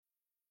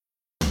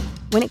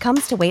When it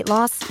comes to weight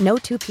loss, no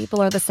two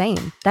people are the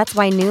same. That's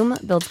why Noom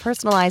builds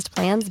personalized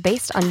plans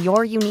based on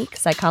your unique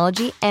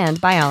psychology and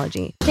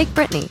biology. Take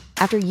Brittany.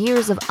 After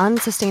years of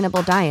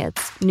unsustainable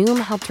diets, Noom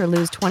helped her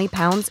lose 20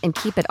 pounds and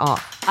keep it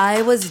off.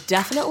 I was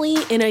definitely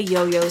in a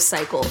yo-yo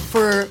cycle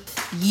for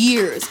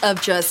years of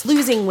just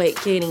losing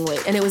weight, gaining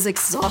weight, and it was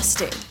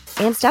exhausting.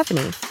 And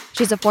Stephanie.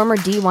 She's a former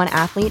D1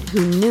 athlete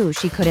who knew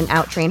she couldn't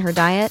outtrain her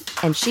diet,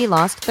 and she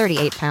lost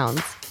 38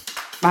 pounds.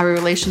 My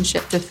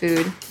relationship to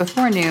food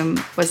before Noom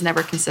was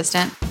never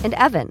consistent. And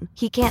Evan,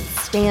 he can't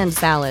stand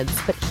salads,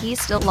 but he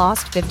still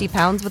lost 50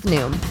 pounds with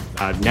Noom.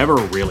 I never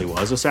really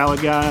was a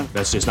salad guy.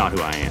 That's just not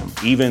who I am.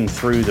 Even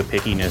through the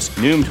pickiness,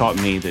 Noom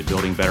taught me that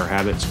building better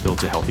habits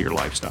builds a healthier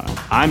lifestyle.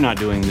 I'm not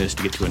doing this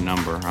to get to a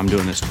number. I'm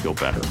doing this to feel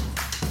better.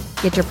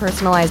 Get your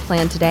personalized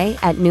plan today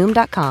at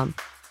Noom.com.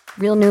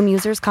 Real Noom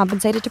users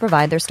compensated to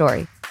provide their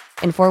story.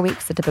 In 4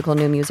 weeks, the typical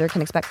Noom user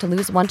can expect to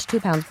lose 1 to 2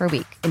 pounds per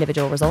week.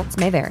 Individual results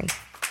may vary.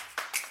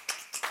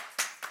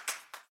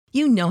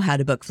 You know how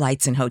to book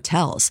flights and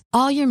hotels.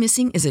 All you're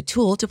missing is a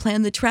tool to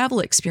plan the travel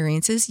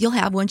experiences you'll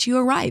have once you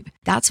arrive.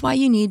 That's why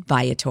you need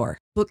Viator.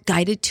 Book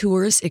guided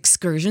tours,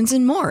 excursions,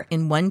 and more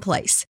in one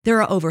place. There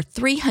are over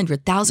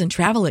 300,000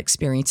 travel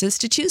experiences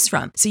to choose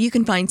from, so you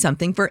can find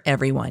something for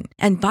everyone.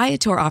 And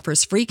Viator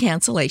offers free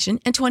cancellation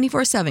and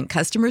 24/7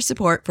 customer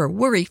support for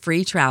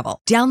worry-free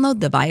travel.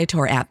 Download the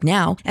Viator app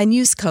now and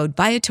use code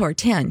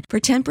Viator10 for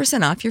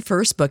 10% off your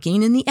first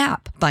booking in the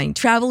app. Find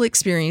travel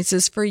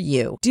experiences for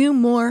you. Do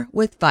more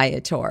with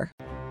Viator.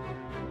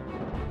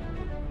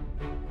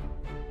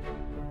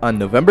 On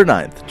November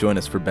 9th, join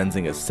us for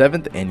Benzinga's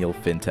 7th Annual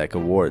FinTech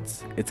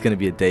Awards. It's going to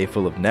be a day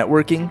full of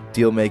networking,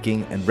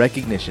 deal-making, and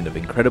recognition of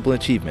incredible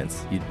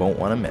achievements you won't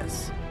want to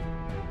miss.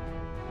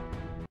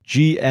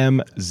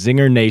 GM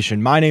Zinger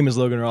Nation. My name is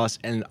Logan Ross,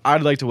 and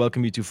I'd like to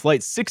welcome you to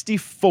Flight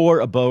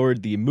 64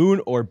 aboard the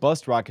Moon or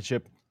Bust rocket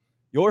ship,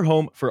 your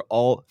home for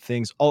all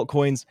things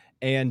altcoins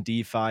and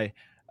DeFi.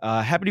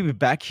 Happy to be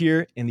back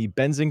here in the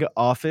Benzinga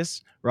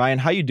office. Ryan,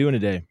 how you doing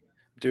today?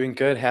 Doing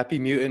good. Happy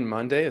Mutant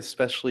Monday,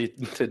 especially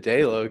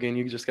today, Logan.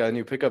 You just got a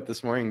new pickup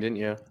this morning, didn't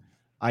you?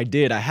 I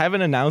did. I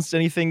haven't announced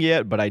anything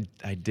yet, but I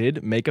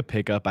did make a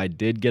pickup. I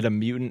did get a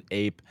mutant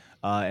ape,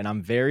 and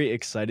I'm very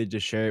excited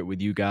to share it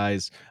with you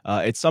guys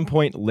at some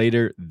point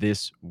later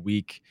this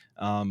week.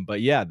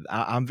 But yeah,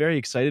 I'm very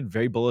excited,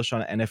 very bullish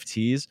on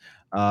NFTs,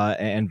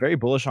 and very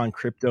bullish on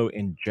crypto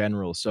in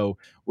general. So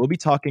we'll be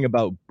talking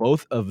about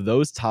both of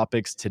those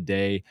topics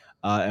today,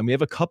 and we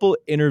have a couple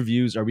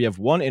interviews, or we have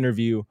one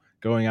interview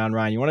going on.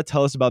 Ryan, you want to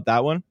tell us about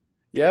that one?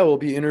 Yeah, we'll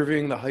be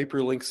interviewing the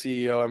Hyperlink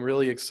CEO. I'm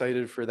really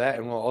excited for that.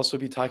 And we'll also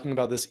be talking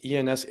about this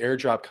ENS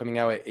airdrop coming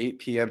out at 8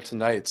 p.m.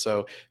 tonight.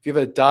 So if you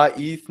have a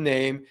 .eth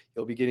name,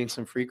 you'll be getting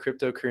some free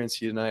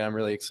cryptocurrency tonight. I'm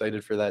really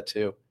excited for that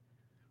too.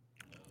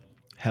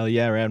 Hell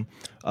yeah, Ryan.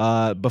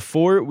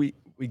 Before we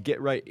get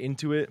right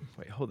into it,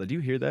 wait, hold on. Do you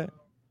hear that?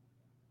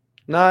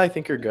 No, I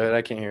think you're good.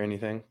 I can't hear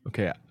anything.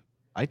 Okay.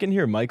 I can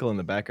hear Michael in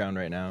the background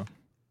right now.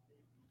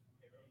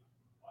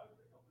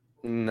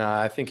 Nah,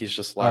 I think he's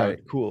just loud. All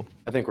right, cool.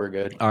 I think we're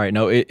good. All right,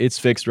 no, it's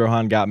fixed.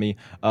 Rohan got me.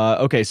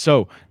 Okay,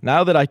 so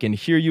now that I can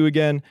hear you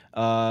again,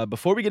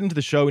 before we get into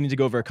the show, we need to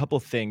go over a couple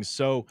things.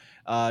 So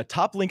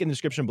top link in the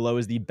description below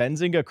is the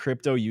Benzinga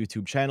Crypto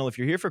YouTube channel. If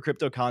you're here for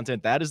crypto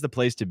content, that is the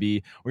place to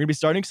be. We're going to be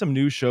starting some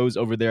new shows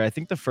over there. I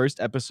think the first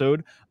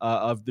episode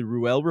of the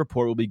Ruel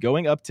Report will be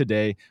going up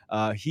today.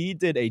 He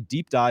did a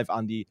deep dive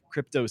on the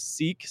crypto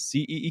Seek,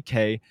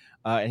 C-E-E-K,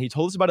 and he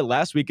told us about it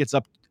last week. It's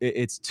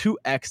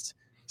 2x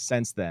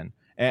since then.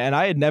 And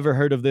I had never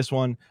heard of this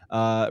one.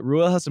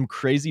 Ruel has some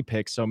crazy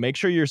picks, so make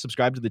sure you're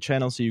subscribed to the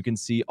channel so you can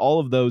see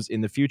all of those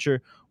in the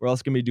future. We're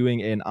also going to be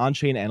doing an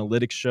on-chain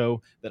analytics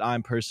show that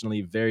I'm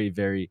personally very,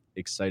 very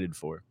excited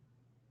for.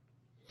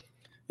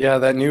 Yeah,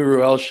 that new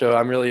Ruel show,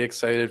 I'm really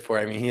excited for.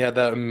 I mean, he had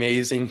that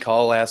amazing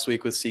call last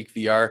week with Seek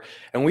VR,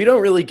 and we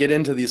don't really get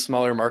into these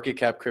smaller market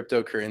cap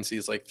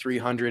cryptocurrencies like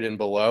 300 and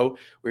below.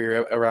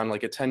 We're around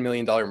like a $10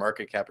 million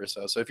market cap or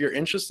so. So if you're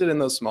interested in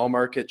those small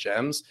market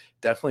gems,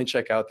 definitely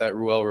check out that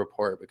Ruel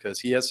Report because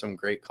he has some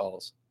great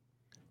calls.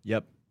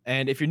 Yep.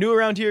 And if you're new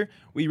around here,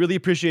 we really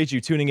appreciate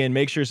you tuning in.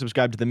 Make sure to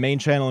subscribe to the main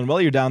channel. And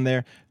while you're down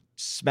there,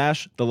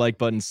 smash the like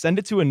button. Send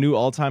it to a new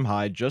all-time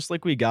high, just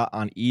like we got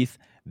on ETH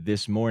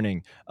this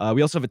morning.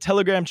 We also have a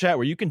Telegram chat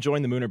where you can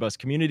join the Moon or Bust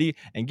community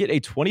and get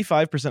a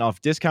 25% off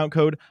discount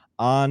code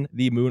on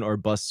the Moon or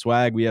Bust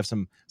swag. We have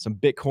some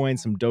Bitcoin,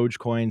 some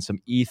Dogecoin, some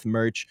ETH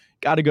merch.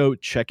 Gotta go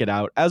check it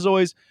out. As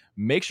always,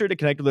 make sure to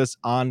connect with us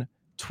on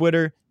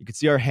Twitter. You can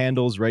see our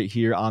handles right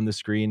here on the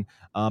screen.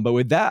 But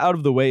with that out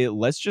of the way,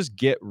 let's just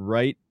get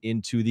right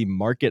into the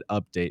market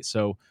update.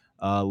 So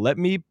let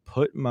me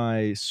put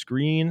my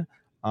screen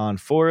on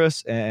for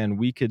us and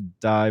we could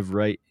dive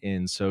right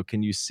in. So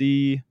can you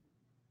see?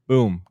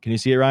 Boom. Can you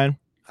see it, Ryan?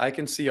 I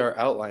can see our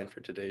outline for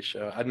today's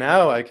show.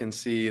 Now I can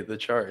see the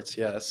charts.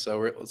 Yes. So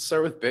let's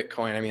start with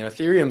Bitcoin. I mean,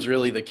 Ethereum's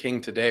really the king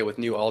today with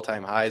new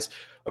all-time highs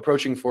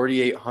approaching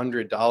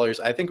 $4,800.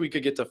 I think we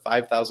could get to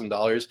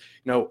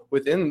 $5,000,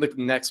 within the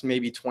next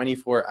maybe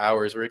 24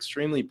 hours. We're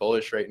extremely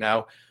bullish right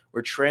now.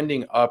 we're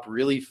trending up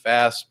really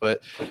fast.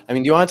 But I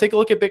mean, do you want to take a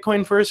look at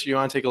Bitcoin first, or do you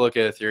want to take a look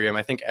at Ethereum?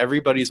 I think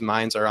everybody's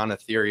minds are on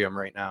Ethereum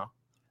right now.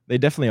 They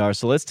definitely are.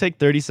 So let's take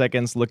 30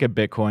 seconds, look at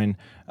Bitcoin,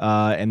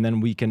 and then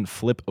we can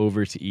flip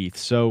over to ETH.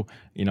 So,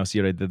 see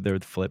what I did there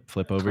with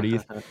flip over to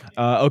ETH.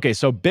 Okay,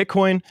 so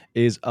Bitcoin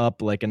is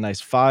up like a nice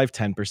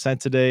 5-10%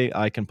 today.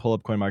 I can pull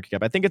up CoinMarketCap.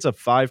 I think it's up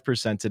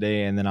 5%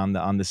 today, and then on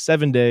the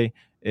 7-day,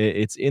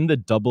 it's in the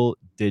double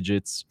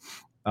digits.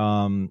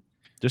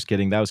 Just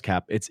kidding, that was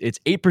cap. It's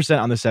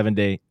 8% on the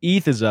 7-day.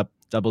 ETH is up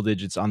double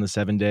digits on the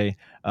 7-day.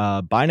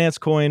 Binance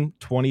Coin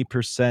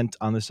 20%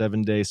 on the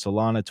 7-day.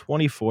 Solana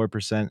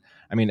 24%.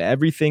 I mean,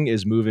 everything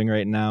is moving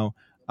right now,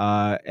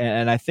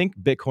 and I think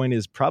Bitcoin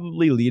is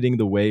probably leading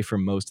the way for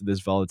most of this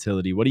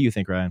volatility. What do you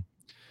think, Ryan?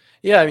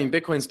 Yeah, I mean,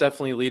 Bitcoin's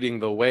definitely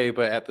leading the way,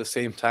 but at the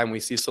same time, we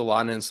see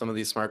Solana and some of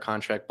these smart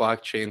contract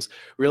blockchains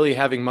really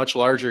having much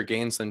larger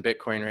gains than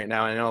Bitcoin right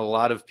now. I know a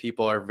lot of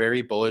people are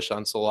very bullish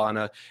on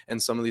Solana and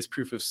some of these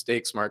proof of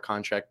stake smart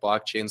contract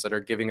blockchains that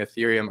are giving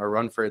Ethereum a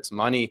run for its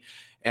money.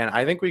 And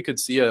I think we could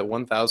see a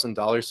 $1,000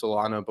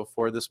 Solana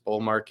before this bull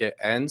market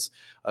ends.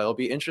 It'll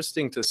be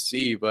interesting to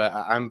see, but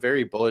I'm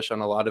very bullish on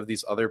a lot of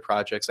these other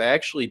projects. I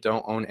actually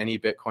don't own any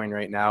Bitcoin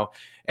right now.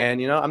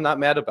 And, I'm not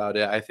mad about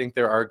it. I think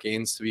there are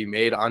gains to be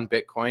made on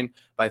Bitcoin,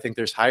 but I think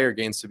there's higher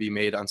gains to be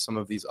made on some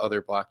of these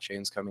other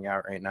blockchains coming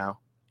out right now.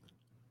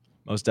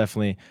 Most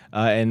definitely.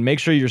 And make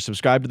sure you're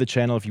subscribed to the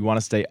channel if you want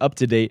to stay up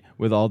to date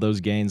with all those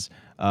gains.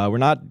 We're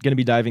not going to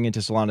be diving into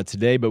Solana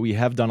today, but we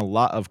have done a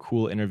lot of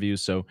cool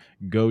interviews, so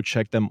go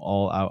check them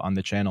all out on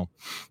the channel.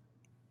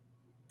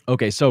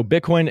 Okay, so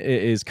Bitcoin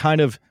is kind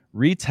of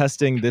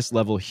retesting this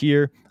level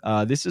here.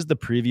 This is the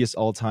previous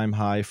all-time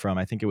high from,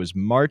 I think it was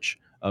March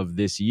of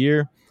this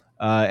year.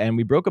 And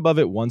we broke above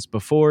it once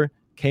before,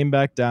 came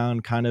back down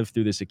kind of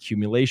through this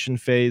accumulation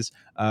phase.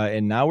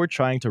 And now we're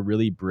trying to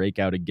really break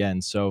out again.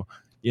 So,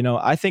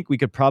 I think we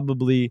could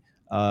probably,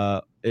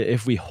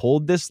 if we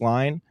hold this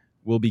line,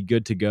 we'll be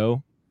good to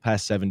go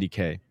past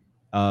 70K.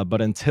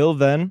 But until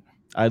then,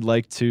 I'd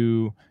like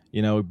to,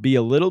 be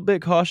a little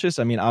bit cautious.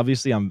 I mean,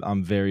 obviously,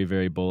 I'm very,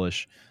 very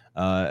bullish,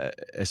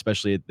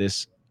 especially at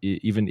this,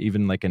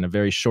 even like in a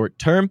very short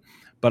term.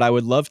 But I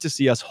would love to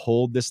see us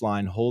hold this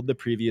line, hold the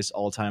previous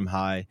all-time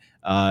high,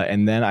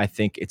 and then I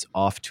think it's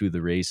off to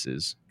the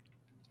races.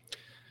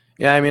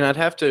 Yeah, I mean, I'd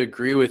have to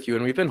agree with you.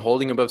 And we've been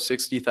holding above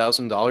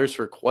 $60,000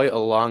 for quite a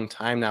long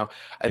time now.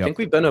 I think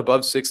we've been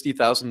above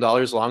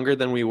 $60,000 longer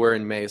than we were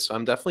in May. So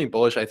I'm definitely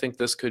bullish. I think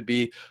this could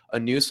be a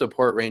new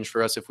support range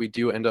for us if we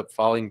do end up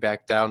falling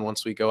back down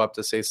once we go up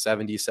to, say,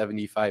 70,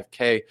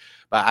 75K.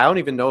 But I don't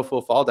even know if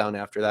we'll fall down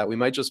after that. We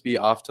might just be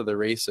off to the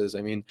races.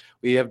 I mean,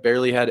 we have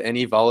barely had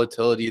any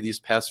volatility these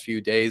past few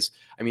days.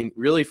 I mean,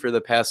 really for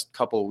the past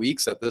couple of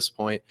weeks at this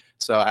point.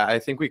 So I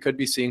think we could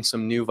be seeing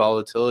some new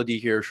volatility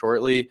here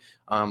shortly.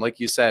 Like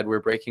you said, we're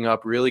breaking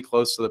up really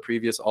close to the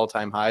previous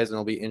all-time highs, and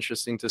it'll be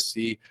interesting to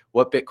see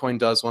what Bitcoin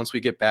does once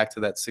we get back to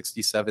that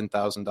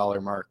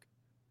 $67,000 mark.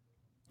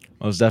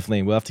 Most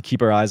definitely. We'll have to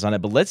keep our eyes on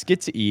it. But let's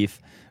get to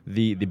ETH,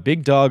 the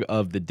big dog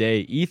of the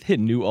day. ETH hit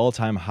new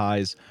all-time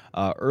highs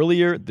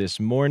earlier this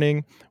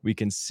morning. We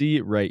can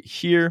see right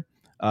here.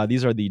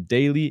 These are the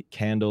daily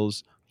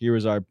candles. Here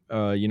is our,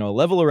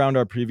 level around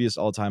our previous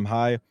all-time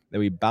high that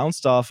we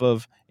bounced off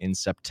of in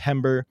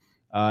September.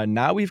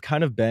 Now we've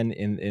kind of been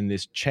in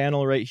this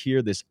channel right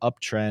here, this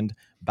uptrend,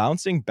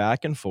 bouncing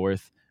back and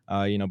forth,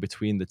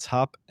 between the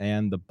top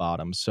and the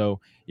bottom. So,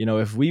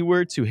 if we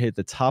were to hit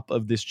the top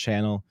of this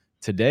channel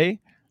today,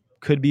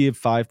 could be a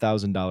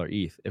 $5,000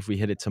 ETH. If we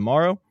hit it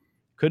tomorrow,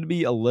 could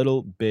be a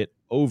little bit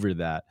over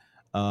that.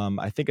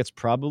 I think it's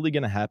probably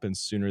going to happen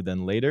sooner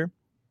than later.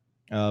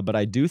 But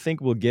I do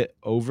think we'll get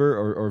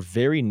over or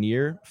very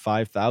near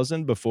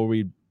 5,000 before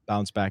we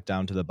bounce back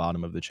down to the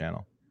bottom of the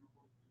channel.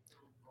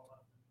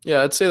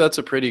 Yeah, I'd say that's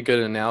a pretty good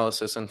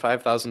analysis. And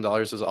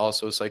 $5,000 is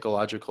also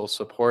psychological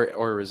support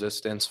or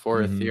resistance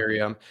for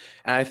Ethereum.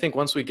 And I think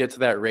once we get to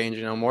that range,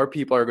 more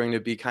people are going to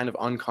be kind of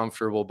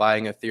uncomfortable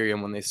buying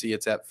Ethereum when they see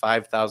it's at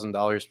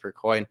 $5,000 per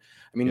coin.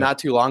 I mean, not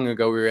too long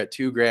ago, we were at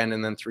 $2,000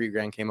 and then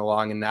 $3,000 came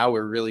along. And now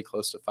we're really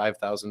close to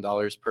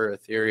 $5,000 per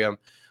Ethereum.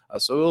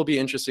 So it'll be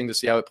interesting to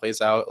see how it plays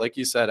out. Like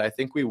you said, I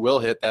think we will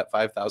hit that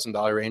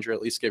 $5,000 range or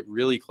at least get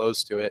really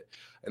close to it.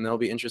 And it'll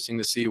be interesting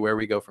to see where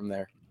we go from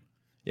there.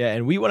 Yeah,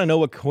 and we want to know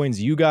what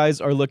coins you guys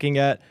are looking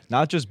at,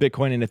 not just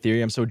Bitcoin and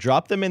Ethereum. So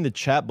drop them in the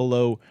chat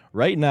below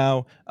right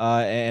now,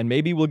 and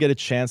maybe we'll get a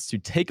chance to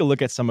take a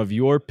look at some of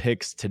your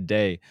picks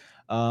today.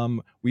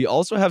 We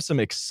also have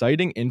some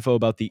exciting info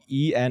about the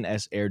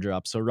ENS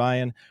airdrop. So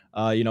Ryan,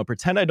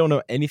 pretend I don't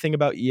know anything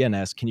about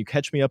ENS. Can you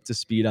catch me up to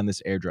speed on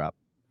this airdrop?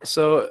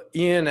 So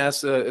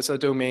ENS is a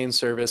domain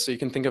service. So you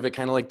can think of it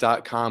kind of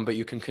like .com, but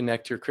you can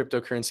connect your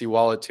cryptocurrency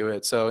wallet to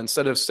it. So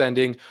instead of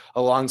sending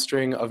a long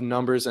string of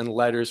numbers and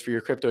letters for your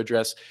crypto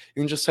address,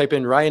 you can just type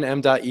in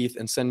ryanm.eth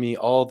and send me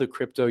all the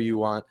crypto you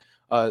want.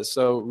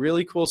 So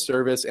really cool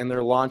service, and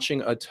they're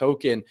launching a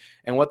token.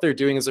 And what they're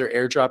doing is they're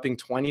airdropping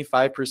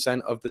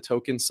 25% of the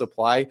token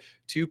supply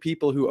two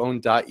people who own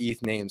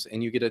 .eth names,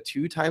 and you get a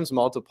 2 times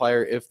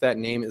multiplier if that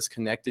name is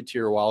connected to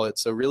your wallet.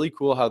 So really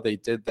cool how they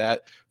did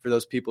that for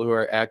those people who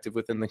are active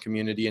within the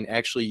community and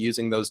actually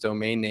using those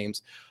domain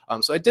names.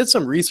 So I did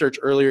some research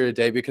earlier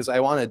today because I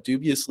want to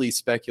dubiously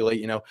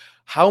speculate,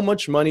 how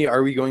much money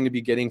are we going to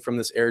be getting from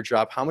this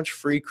airdrop? How much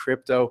free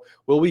crypto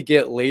will we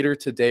get later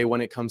today when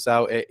it comes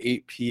out at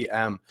 8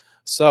 p.m.?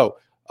 So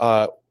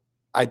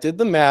I did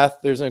the math.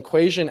 There's an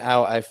equation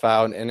out I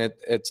found, and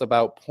it's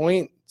about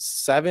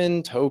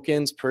 0.7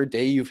 tokens per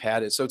day you've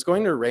had it. So it's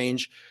going to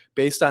range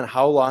based on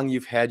how long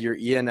you've had your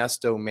ENS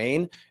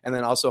domain, and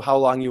then also how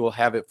long you will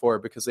have it for,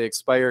 because they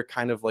expire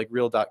kind of like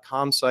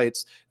real.com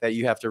sites that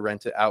you have to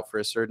rent it out for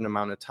a certain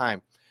amount of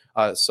time.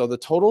 So the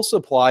total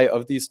supply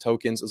of these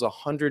tokens is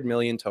 100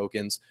 million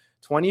tokens.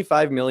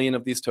 25 million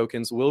of these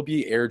tokens will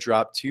be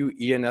airdropped to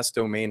ENS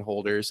domain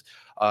holders.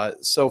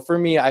 So for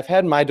me, I've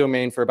had my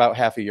domain for about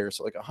half a year,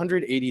 so like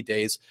 180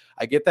 days.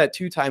 I get that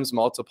 2 times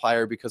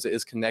multiplier because it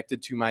is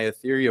connected to my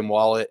Ethereum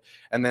wallet.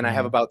 And then I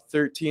have about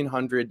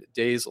 1,300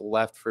 days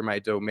left for my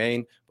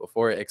domain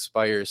before it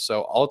expires.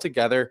 So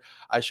altogether,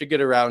 I should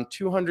get around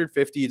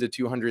 250 to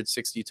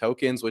 260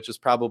 tokens, which is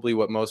probably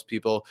what most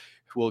people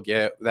will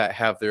get that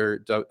have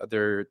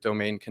their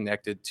domain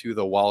connected to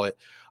the wallet.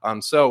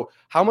 So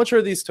how much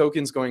are these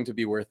tokens going to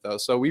be worth, though?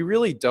 So we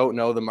really don't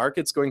know. The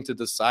market's going to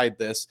decide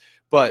this.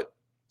 But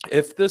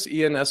if this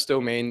ENS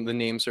domain, the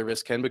name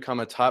service, can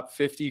become a top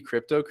 50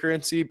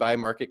 cryptocurrency by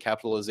market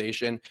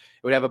capitalization, it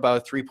would have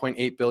about a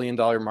 $3.8 billion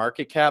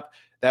market cap.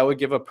 That would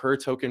give a per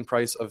token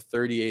price of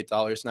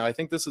 $38. Now, I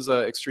think this is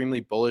an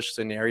extremely bullish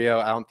scenario.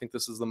 I don't think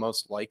this is the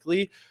most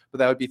likely, but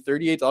that would be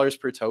 $38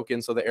 per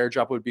token. So the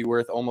airdrop would be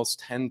worth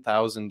almost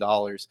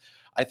 $10,000.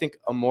 I think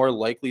a more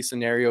likely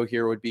scenario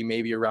here would be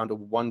maybe around a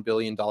 $1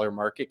 billion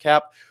market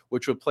cap,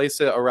 which would place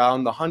it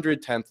around the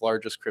 110th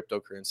largest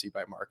cryptocurrency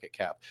by market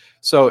cap.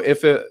 So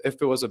if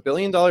it was $1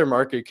 billion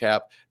market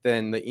cap,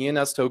 then the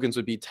ENS tokens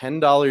would be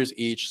 $10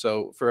 each.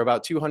 So for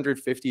about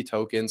 250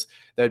 tokens,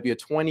 that would be a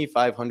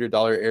 $2,500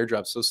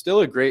 airdrop. So still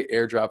a great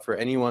airdrop for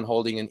anyone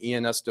holding an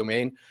ENS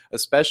domain,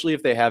 especially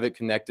if they have it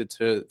connected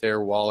to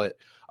their wallet.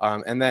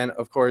 And then,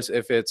 of course,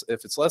 if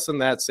it's less than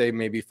that, say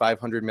maybe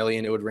 500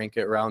 million, it would rank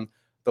it around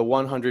the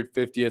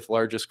 150th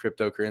largest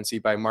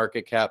cryptocurrency by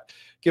market cap,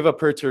 give a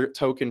per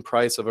token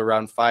price of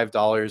around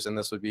 $5, and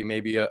this would be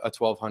maybe a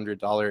 $1,200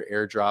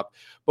 airdrop.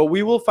 But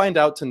we will find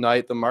out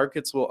tonight. The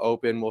markets will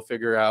open. We'll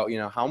figure out,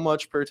 how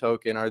much per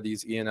token are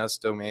these ENS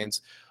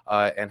domains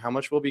and how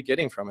much we'll be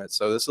getting from it.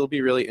 So this will be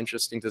really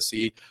interesting to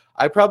see.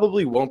 I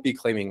probably won't be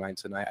claiming mine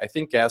tonight. I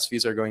think gas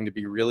fees are going to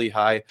be really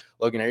high.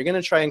 Logan, are you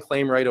going to try and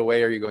claim right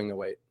away, or are you going to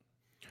wait?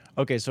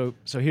 Okay, so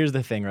here's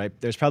the thing, right?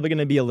 There's probably going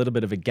to be a little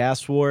bit of a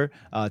gas war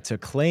to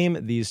claim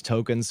these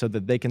tokens so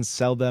that they can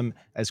sell them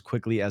as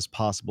quickly as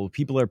possible.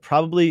 People are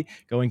probably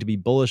going to be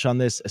bullish on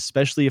this,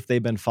 especially if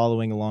they've been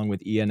following along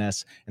with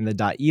ENS and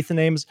the .eth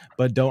names,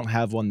 but don't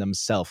have one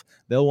themselves.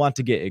 They'll want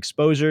to get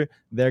exposure.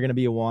 They're going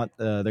to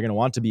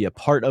want to be a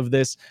part of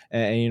this.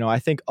 And I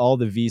think all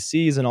the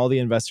VCs and all the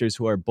investors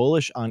who are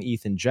bullish on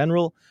ETH in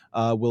general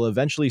will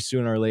eventually,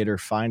 sooner or later,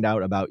 find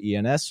out about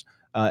ENS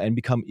and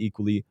become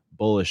equally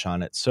bullish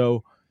on it.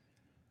 So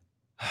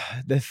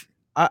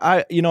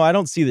I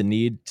don't see the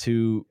need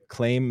to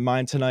claim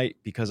mine tonight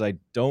because I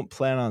don't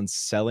plan on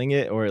selling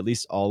it, or at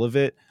least all of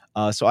it.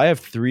 So I have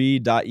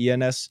 3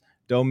 .ens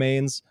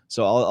domains.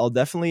 So I'll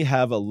definitely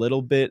have a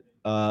little bit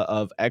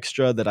of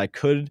extra that I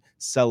could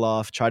sell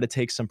off, try to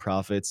take some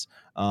profits.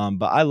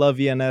 But I love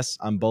ENS.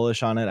 I'm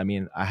bullish on it. I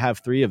mean, I have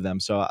 3 of them.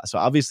 So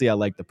obviously I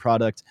like the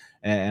product,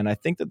 and I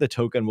think that the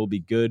token will be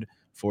good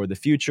for the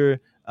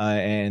future.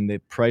 And the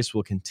price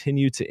will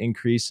continue to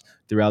increase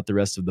throughout the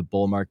rest of the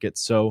bull market.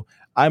 So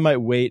I might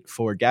wait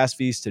for gas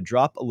fees to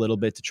drop a little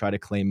bit to try to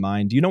claim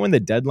mine. Do you know when the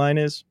deadline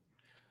is?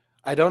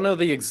 I don't know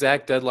the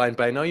exact deadline,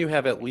 but I know you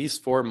have at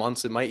least 4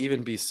 months. It might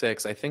even be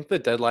 6. I think the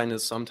deadline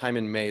is sometime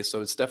in May.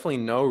 So it's definitely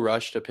no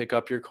rush to pick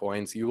up your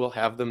coins. You will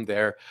have them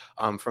there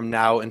from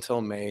now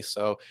until May.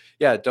 So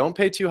yeah, don't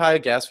pay too high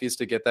gas fees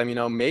to get them.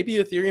 Maybe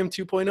Ethereum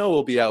 2.0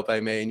 will be out by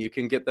May and you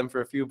can get them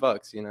for a few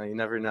bucks. You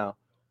never know.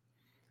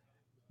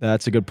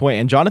 That's a good point.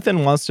 And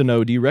Jonathan wants to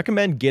know, do you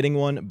recommend getting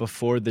one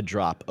before the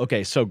drop?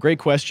 Okay, so great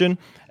question.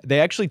 They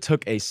actually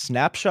took a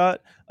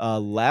snapshot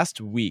last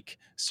week.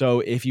 So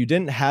if you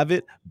didn't have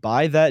it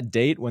by that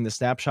date when the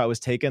snapshot was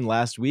taken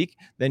last week,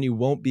 then you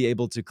won't be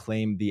able to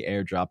claim the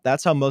airdrop.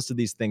 That's how most of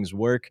these things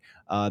work.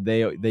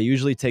 They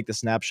usually take the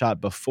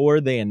snapshot before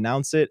they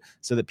announce it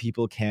so that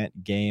people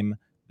can't game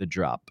the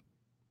drop.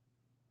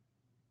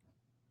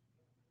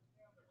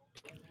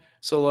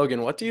 So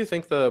Logan, what do you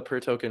think the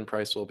per token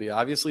price will be?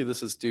 Obviously,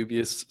 this is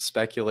dubious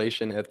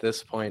speculation at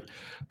this point,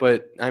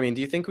 but I mean, do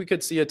you think we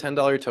could see a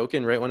 $10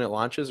 token right when it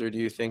launches, or do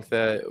you think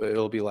that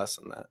it'll be less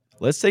than that?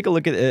 Let's take a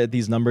look at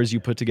these numbers you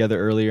put together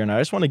earlier, and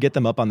I just want to get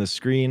them up on the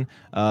screen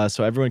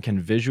so everyone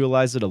can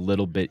visualize it a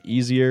little bit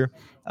easier.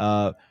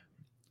 But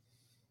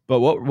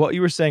what you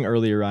were saying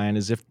earlier, Ryan,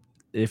 is if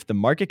if the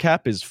market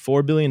cap is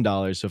 $4 billion,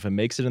 so if it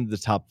makes it into the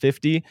top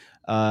 50,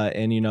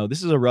 and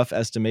this is a rough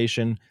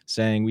estimation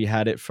saying we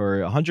had it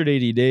for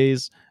 180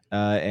 days,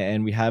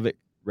 and we have it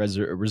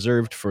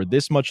reserved for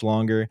this much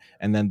longer,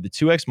 and then the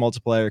 2x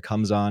multiplier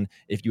comes on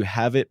if you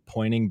have it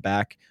pointing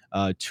back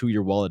to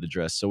your wallet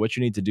address. So what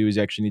you need to do is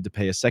you actually need to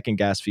pay a second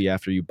gas fee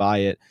after you buy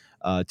it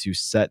to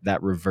set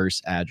that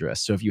reverse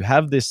address. So if you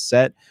have this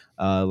set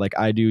like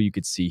I do, you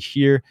could see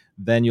here,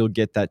 then you'll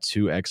get that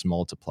 2x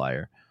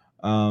multiplier.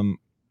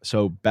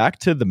 So back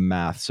to the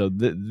math. So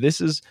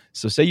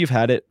so say you've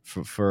had it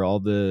for all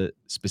the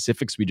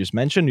specifics we just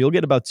mentioned, you'll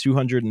get about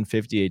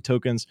 258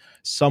 tokens,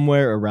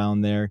 somewhere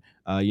around there.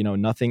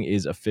 Nothing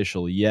is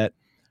official yet.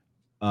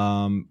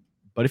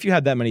 But if you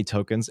had that many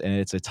tokens and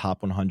it's a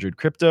top 100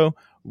 crypto,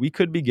 we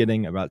could be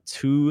getting about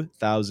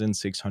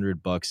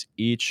 $2,600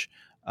 each.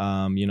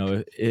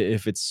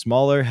 If it's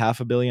smaller,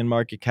 $500 million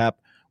market cap,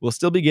 we'll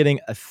still be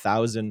getting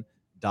 $1,000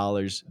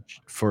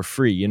 for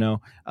free.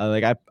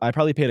 I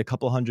probably paid a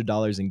couple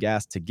 $100 in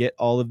gas to get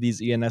all of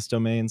these ENS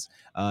domains,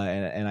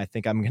 and I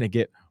think I'm going to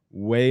get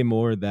way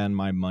more than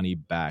my money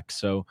back.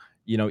 So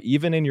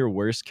even in your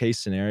worst case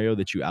scenario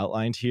that you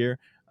outlined here,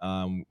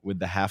 with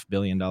the $500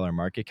 million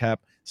market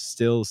cap,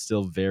 still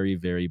very,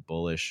 very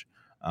bullish.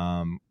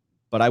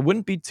 But I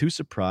wouldn't be too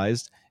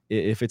surprised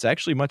if it's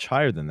actually much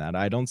higher than that.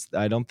 I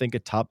don't think a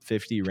top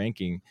 50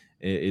 ranking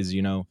is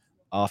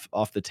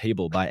off the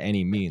table by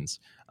any means.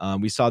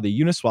 We saw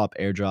the Uniswap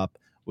airdrop.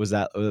 Was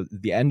that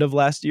the end of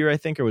last year, I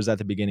think, or was that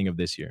the beginning of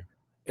this year?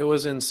 It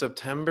was in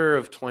September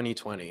of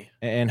 2020.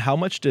 And how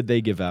much did they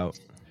give out?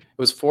 It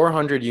was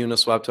 400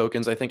 Uniswap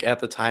tokens. I think at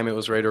the time it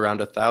was right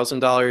around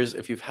 $1,000.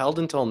 If you've held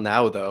until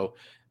now, though,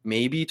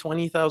 maybe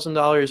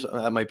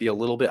 $20,000. That might be a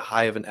little bit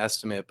high of an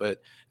estimate,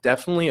 but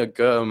definitely a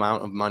good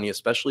amount of money,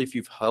 especially if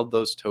you've held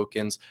those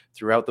tokens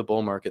throughout the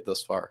bull market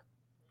thus far.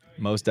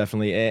 Most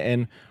definitely.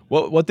 And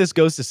what this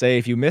goes to say,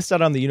 if you missed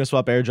out on the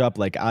Uniswap airdrop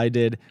like I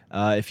did,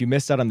 if you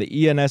missed out on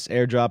the ENS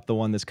airdrop, the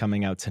one that's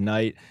coming out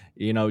tonight,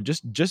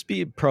 just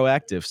be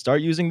proactive.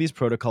 Start using these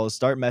protocols.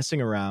 Start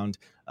messing around.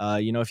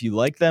 If you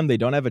like them, they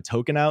don't have a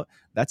token out.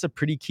 That's a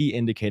pretty key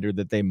indicator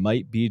that they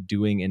might be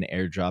doing an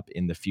airdrop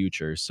in the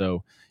future.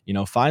 So,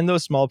 find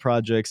those small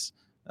projects.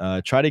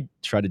 Try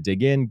to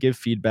dig in, give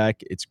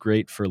feedback. It's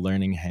great for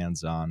learning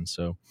hands-on.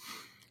 So,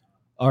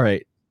 all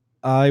right.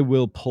 I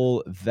will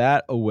pull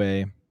that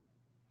away.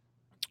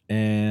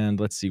 And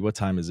let's see, what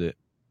time is it?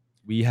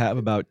 We have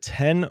about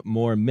 10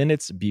 more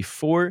minutes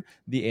before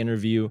the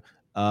interview.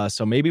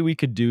 So maybe we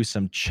could do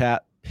some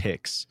chat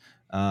picks.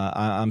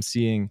 I'm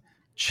seeing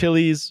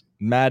Chili's,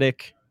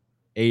 Matic,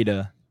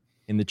 Ada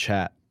in the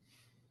chat.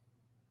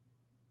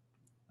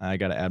 I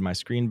got to add my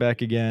screen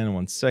back again.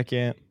 1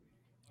 second.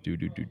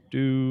 Where'd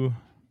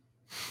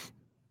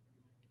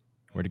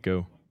it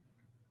go?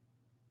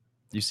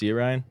 You see it,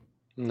 Ryan?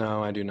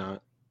 No, I do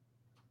not.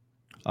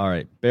 All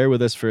right. Bear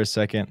with us for a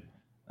second.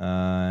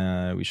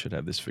 We should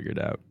have this figured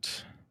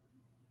out.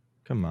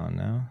 Come on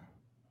now.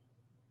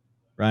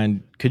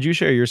 Ryan, could you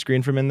share your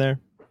screen from in there?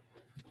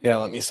 Yeah,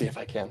 let me see if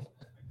I can.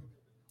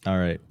 All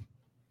right.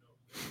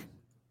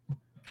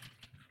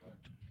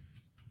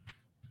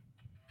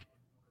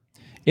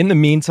 In the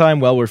meantime,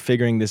 while we're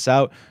figuring this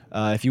out,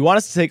 if you want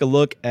us to take a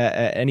look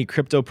at any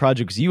crypto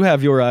projects you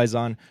have your eyes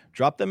on,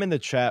 drop them in the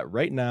chat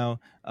right now,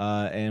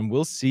 and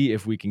we'll see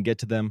if we can get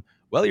to them.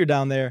 While you're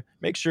down there,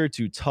 make sure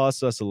to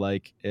toss us a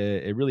like.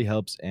 It really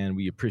helps, and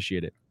we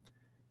appreciate it.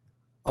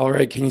 All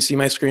right. Can you see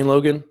my screen,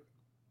 Logan?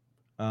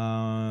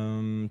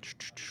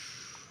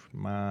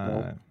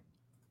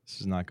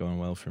 This is not going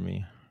well for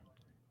me.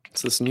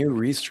 It's this new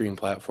Restream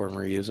platform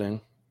we're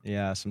using.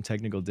 Yeah, some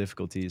technical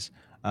difficulties.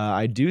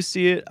 I do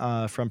see it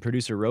from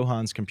producer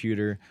Rohan's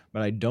computer,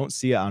 but I don't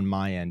see it on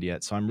my end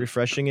yet. So I'm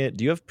refreshing it.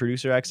 Do you have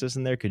producer access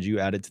in there? Could you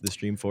add it to the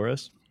stream for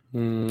us?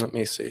 Let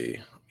me see.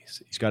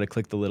 You've got to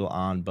click the little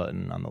on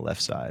button on the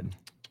left side.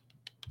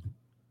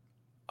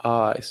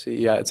 I see.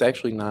 Yeah, it's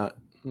actually not.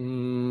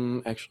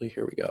 Actually,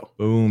 here we go.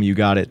 Boom, you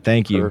got it.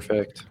 Thank you.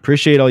 Perfect.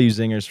 Appreciate all you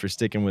zingers for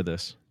sticking with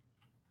us.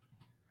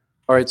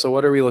 All right, so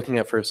what are we looking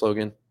at first,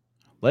 Logan?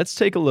 Let's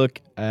take a look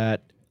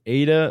at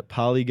Ada,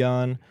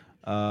 Polygon,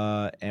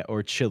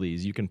 or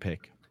Chili's. You can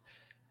pick.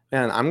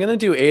 Man, I'm going to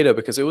do ADA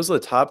because it was the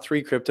top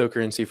 3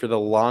 cryptocurrency for the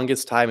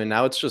longest time, and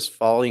now it's just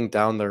falling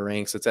down the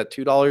ranks. It's at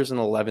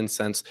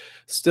 $2.11,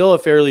 still a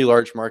fairly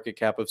large market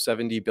cap of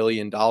 $70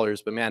 billion.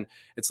 But man,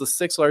 it's the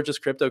 6th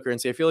largest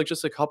cryptocurrency. I feel like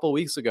just a couple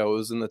weeks ago, it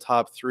was in the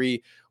top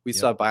 3. We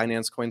saw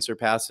Binance Coin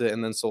surpass it,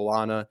 and then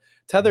Solana.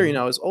 Tether,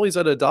 is always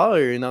at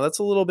 $1. That's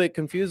a little bit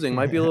confusing.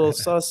 Might be a little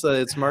sus that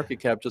its market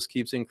cap just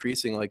keeps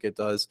increasing like it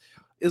does.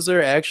 Is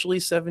there actually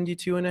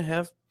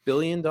 $72.5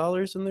 billion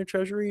in their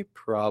treasury?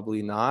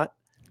 Probably not.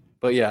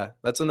 But yeah,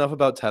 that's enough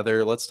about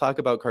Tether. Let's talk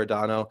about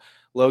Cardano.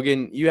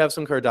 Logan, you have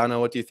some Cardano.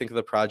 What do you think of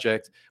the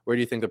project? Where do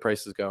you think the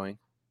price is going?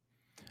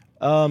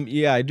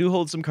 Yeah, I do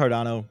hold some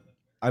Cardano.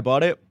 I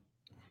bought it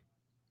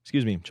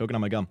Excuse me, choking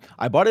on my gum.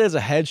 I bought it as a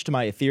hedge to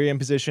my Ethereum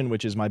position,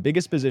 which is my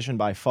biggest position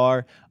by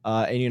far.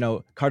 And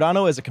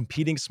Cardano is a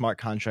competing smart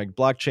contract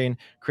blockchain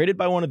created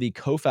by one of the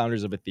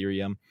co-founders of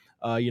Ethereum.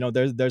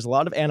 There's a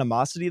lot of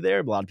animosity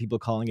there. A lot of people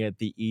calling it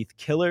the ETH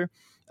killer.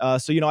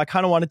 So I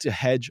kind of wanted to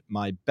hedge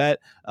my bet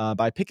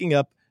by picking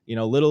up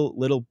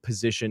little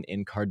position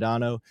in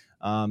Cardano.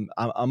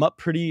 I'm up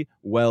pretty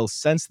well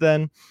since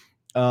then.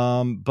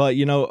 But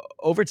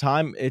over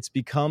time, it's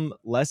become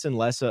less and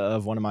less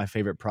of one of my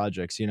favorite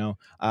projects.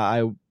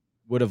 I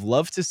would have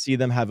loved to see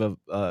them have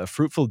a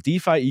fruitful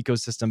DeFi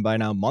ecosystem by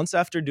now, months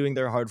after doing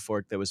their hard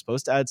fork that was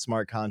supposed to add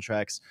smart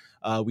contracts.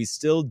 We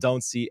still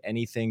don't see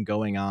anything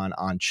going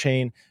on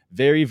chain.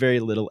 Very, very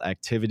little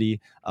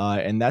activity.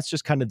 And that's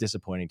just kind of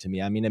disappointing to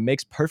me. I mean, it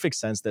makes perfect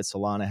sense that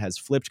Solana has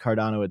flipped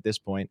Cardano at this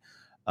point.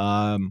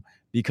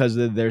 Because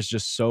there's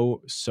just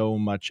so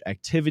much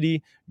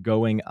activity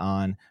going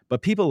on.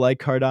 But people like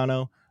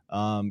Cardano,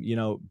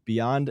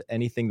 beyond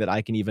anything that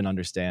I can even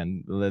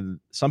understand.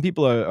 Some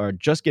people are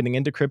just getting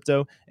into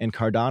crypto, and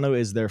Cardano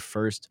is their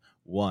first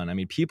one. I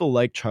mean, people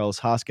like Charles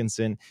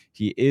Hoskinson.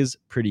 He is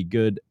pretty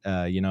good,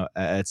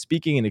 at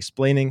speaking and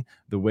explaining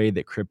the way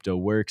that crypto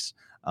works.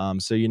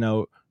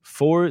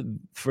 For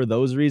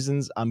those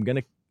reasons, I'm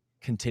gonna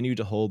continue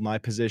to hold my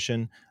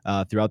position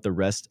throughout the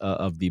rest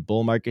of the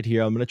bull market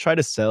here. I'm going to try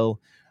to sell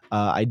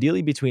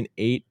ideally between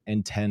 $8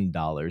 and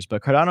 $10,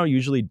 but Cardano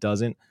usually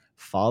doesn't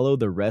follow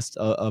the rest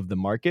of the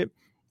market,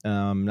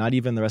 not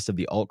even the rest of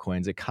the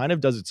altcoins. It kind of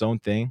does its own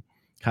thing,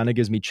 kind of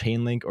gives me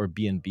Chainlink or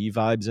BNB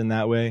vibes in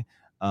that way.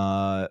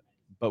 But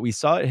we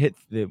saw it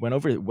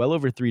went well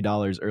over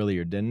 $3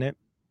 earlier, didn't it?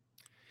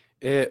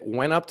 It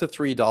went up to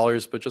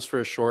 $3, but just for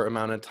a short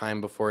amount of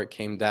time before it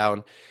came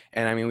down.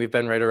 And I mean, we've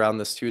been right around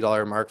this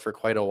 $2 mark for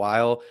quite a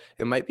while.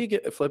 It might be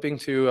flipping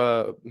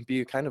to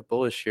be kind of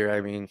bullish here. I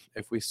mean,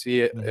 if we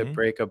see it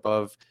break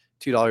above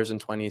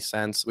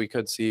 $2.20, we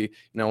could see,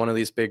 one of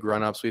these big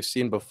run-ups. We've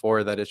seen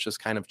before that it's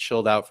just kind of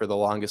chilled out for the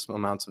longest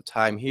amounts of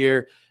time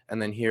here,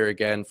 and then here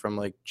again from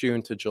like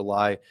June to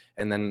July,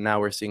 and then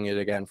now we're seeing it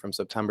again from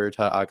September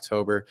to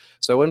October.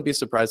 So I wouldn't be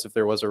surprised if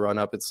there was a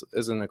run-up. It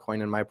isn't a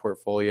coin in my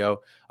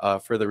portfolio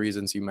for the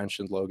reasons you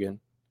mentioned, Logan.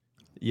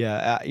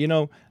 Yeah,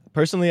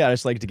 personally, I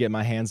just like to get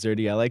my hands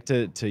dirty. I like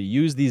to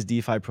use these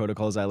DeFi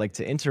protocols. I like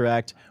to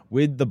interact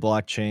with the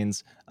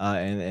blockchains,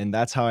 and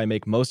that's how I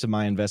make most of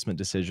my investment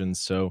decisions.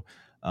 So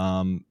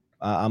I'm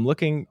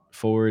looking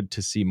forward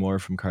to see more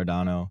from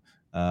Cardano.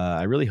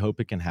 I really hope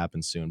it can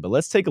happen soon. But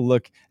let's take a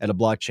look at a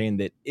blockchain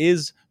that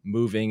is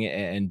moving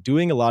and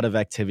doing a lot of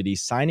activity,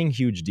 signing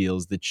huge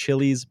deals, the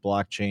Chiliz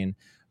blockchain.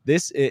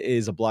 This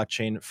is a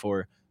blockchain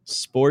for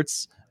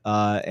sports.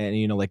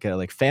 And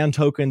like fan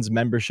tokens,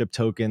 membership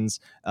tokens,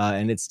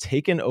 and it's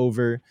taken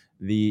over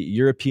the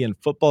European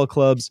football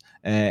clubs,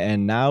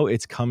 and now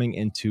it's coming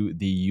into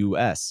the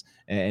U.S.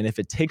 And if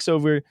it takes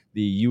over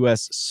the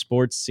U.S.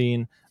 sports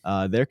scene,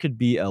 there could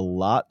be a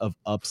lot of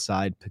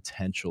upside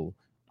potential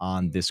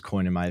on this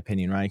coin, in my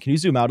opinion. Ryan, can you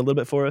zoom out a little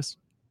bit for us?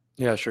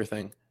 Yeah, sure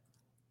thing.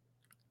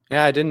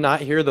 Yeah, I did not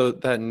hear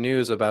that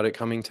news about it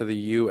coming to the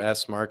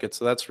U.S. market,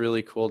 so that's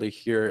really cool to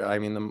hear. I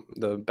mean,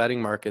 the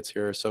betting markets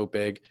here are so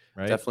big.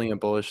 Right? Definitely a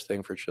bullish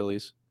thing for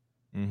Chiliz.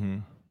 Mm-hmm.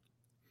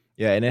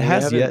 Yeah, and it And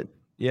has haven't- yet.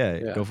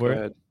 Yeah, go for it.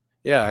 ahead.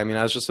 Yeah, I mean,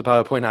 I was just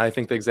about to point out, I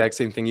think the exact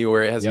same thing you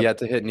were. It has Yep. yet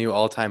to hit new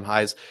all-time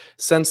highs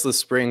since the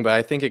spring, but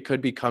I think it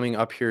could be coming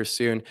up here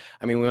soon.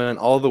 I mean, we went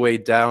all the way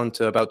down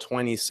to about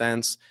 20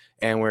 cents,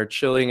 and we're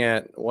chilling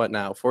at what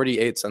now?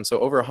 48 cents. So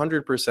over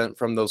 100%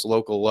 from those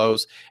local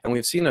lows. And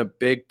we've seen a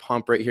big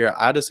pump right here.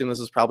 I'd assume this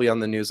is probably on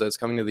the news that it's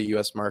coming to the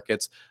US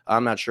markets.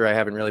 I'm not sure. I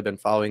haven't really been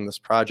following this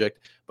project,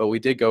 but we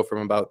did go from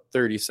about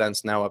 30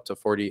 cents now up to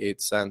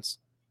 48 cents.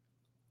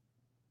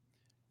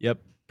 Yep,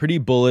 pretty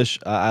bullish.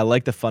 I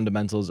like the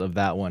fundamentals of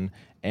that one,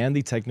 and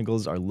the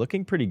technicals are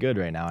looking pretty good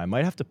right now. I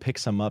might have to pick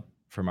some up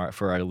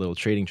for our little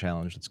trading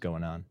challenge that's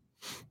going on.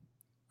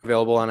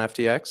 Available on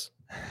FTX.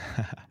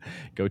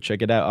 Go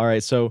check it out. All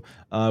right, so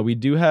we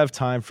do have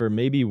time for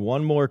maybe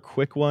one more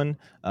quick one.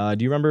 Do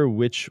you remember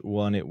which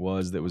one it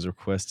was that was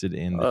requested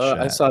in the chat?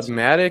 I saw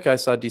Matic. I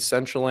saw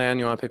Decentraland.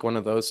 You want to pick one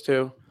of those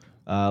two?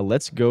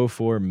 Let's go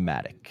for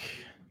Matic.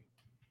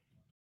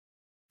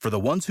 For the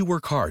ones who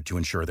work hard to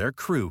ensure their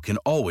crew can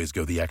always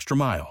go the extra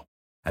mile,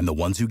 and the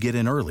ones who get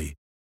in early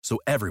so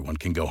everyone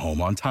can go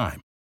home on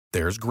time,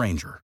 there's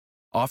Grainger,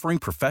 offering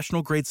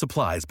professional-grade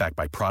supplies backed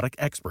by product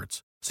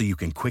experts so you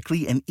can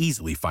quickly and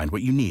easily find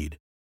what you need.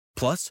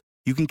 Plus,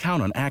 you can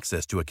count on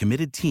access to a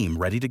committed team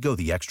ready to go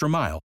the extra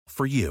mile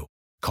for you.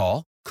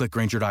 Call, click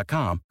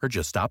Grainger.com, or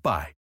just stop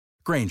by.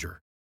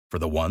 Grainger, for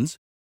the ones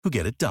who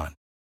get it done.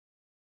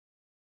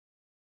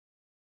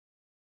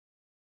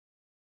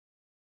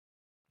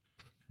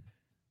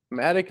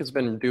 Matic has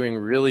been doing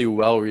really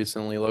well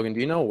recently. Logan, do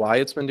you know why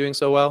it's been doing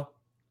so well?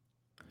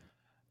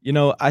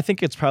 I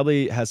think it's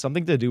probably has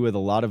something to do with a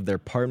lot of their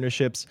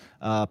partnerships.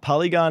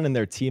 Polygon and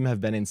their team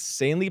have been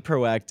insanely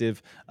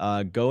proactive,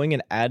 going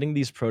and adding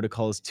these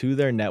protocols to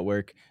their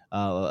network.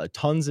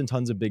 Tons and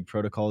tons of big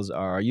protocols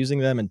are using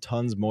them, and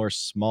tons more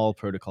small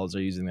protocols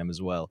are using them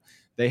as well.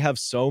 They have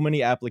so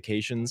many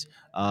applications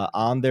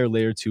on their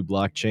layer 2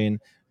 blockchain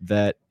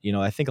that,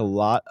 I think a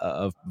lot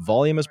of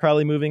volume is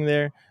probably moving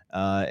there.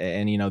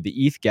 And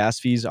the ETH gas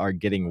fees are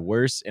getting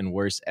worse and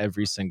worse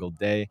every single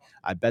day.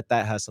 I bet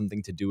that has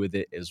something to do with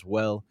it as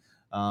well.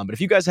 But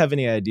if you guys have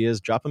any ideas,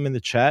 drop them in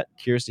the chat.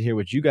 Curious to hear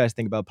what you guys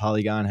think about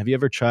Polygon. Have you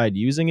ever tried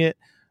using it?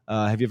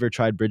 Have you ever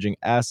tried bridging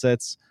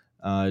assets?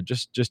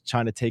 Just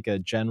trying to take a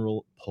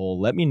general poll.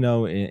 Let me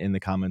know in the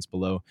comments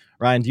below.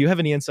 Ryan, do you have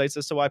any insights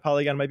as to why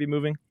Polygon might be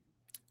moving?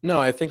 No,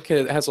 I think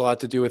it has a lot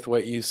to do with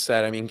what you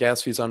said. I mean,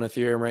 gas fees on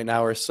Ethereum right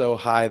now are so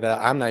high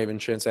that I'm not even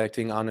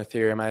transacting on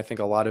Ethereum. I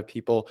think a lot of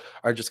people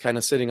are just kind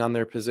of sitting on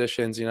their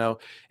positions.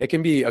 It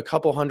can be a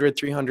couple $100,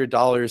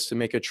 $300 to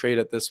make a trade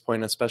at this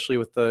point, especially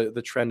with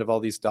the trend of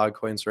all these dog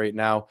coins right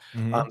now.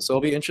 So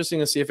it'll be interesting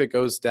to see if it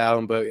goes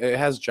down, but it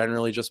has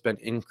generally just been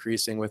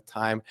increasing with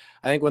time.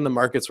 I think when the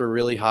markets were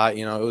really hot,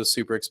 it was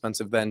super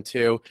expensive then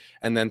too.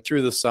 And then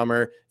through the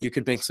summer, you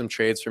could make some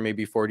trades for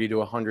maybe $40 to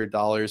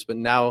 $100. But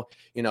now,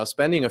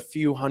 spending a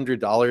few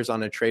 $100s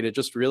on a trade, it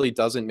just really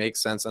doesn't make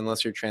sense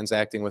unless you're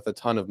transacting with a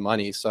ton of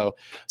money. So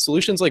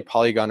solutions like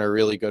Polygon are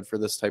really good for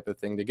this type of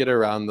thing, to get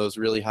around those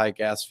really high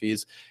gas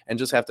fees and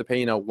just have to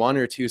pay 1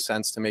 or 2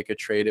 cents to make a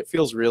trade. It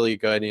feels really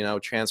good,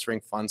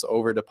 transferring funds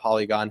over to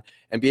Polygon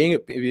and being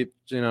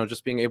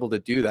able to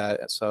do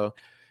that. So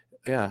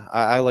yeah,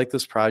 I like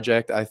this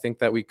project. I think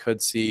that we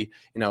could see,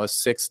 a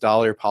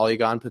 $6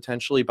 Polygon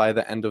potentially by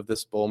the end of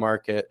this bull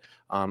market.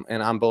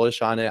 And I'm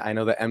bullish on it. I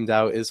know that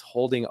MDAO is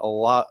holding a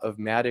lot of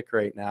Matic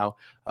right now,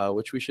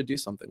 which we should do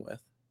something with.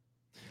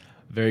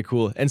 Very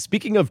cool. And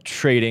speaking of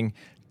trading,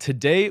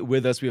 today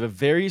with us, we have a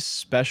very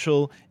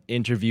special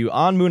interview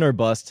on Moon or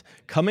Bust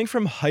coming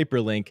from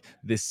Hyperlink,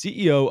 the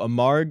CEO,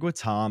 Amar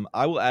Gautam.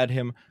 I will add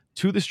him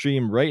to the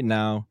stream right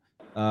now.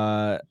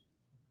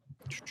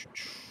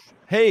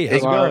 Hey,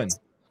 how's it going?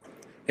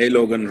 Hey,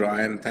 Logan,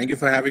 Ryan. Thank you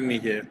for having me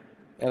here.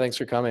 Yeah, thanks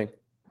for coming.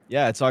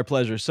 Yeah, it's our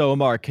pleasure. So,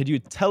 Amar, could you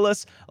tell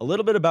us a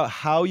little bit about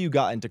how you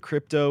got into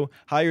crypto,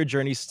 how your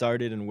journey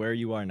started, and where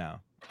you are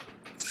now?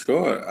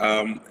 Sure.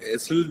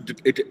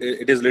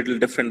 It is a little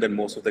different than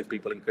most of the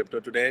people in crypto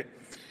today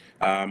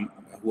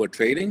who are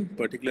trading,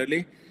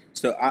 particularly.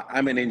 So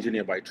I'm an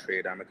engineer by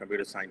trade. I'm a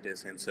computer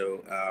scientist, and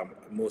so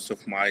most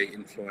of my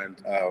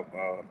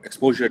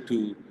exposure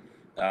to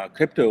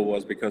crypto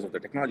was because of the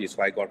technology.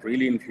 So I got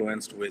really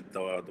influenced with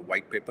the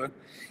white paper,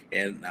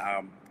 and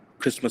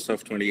Christmas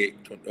of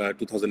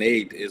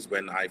 2008 is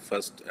when I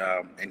first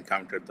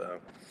encountered the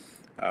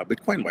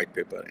Bitcoin white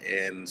paper.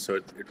 And so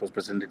it was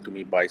presented to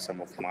me by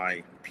some of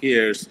my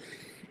peers,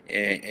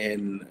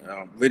 and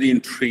very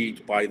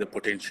intrigued by the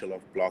potential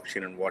of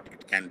blockchain and what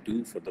it can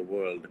do for the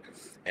world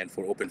and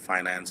for open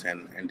finance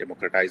and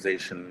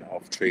democratization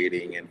of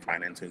trading and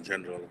finance in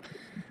general,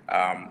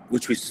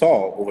 which we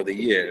saw over the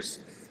years.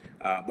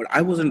 But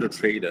I wasn't a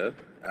trader.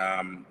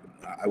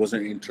 I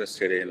wasn't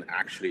interested in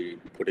actually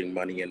putting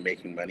money and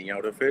making money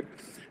out of it.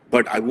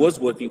 But I was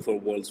working for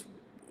world's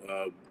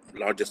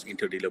largest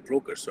interdealer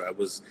broker. So I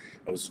was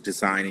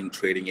designing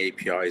trading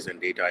APIs and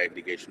data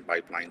aggregation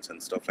pipelines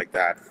and stuff like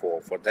that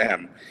for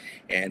them,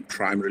 and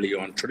primarily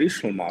on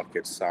traditional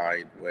market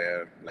side,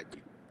 where like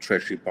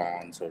treasury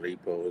bonds or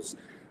repos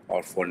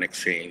or foreign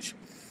exchange.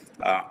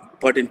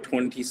 But in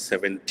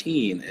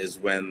 2017 is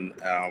when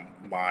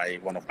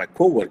one of my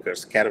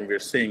co-workers,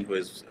 Karamveer Singh, who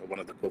is one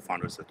of the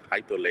co-founders at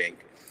Hyperlink,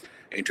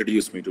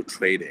 introduced me to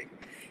trading.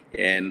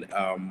 And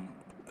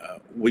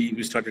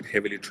we started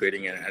heavily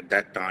trading, and at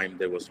that time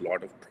there was a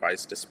lot of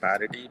price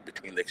disparity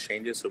between the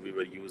exchanges. So we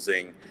were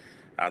using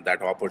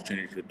that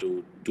opportunity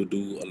to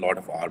do a lot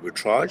of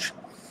arbitrage.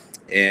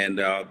 And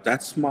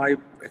that's my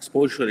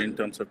exposure in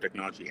terms of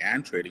technology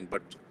and trading.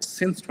 But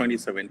since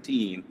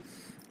 2017,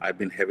 I've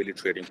been heavily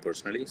trading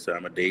personally, so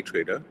I'm a day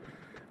trader,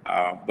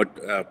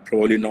 but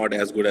probably not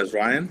as good as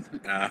Ryan.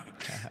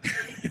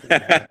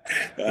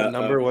 The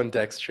number one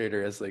DEX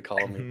trader, as they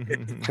call me.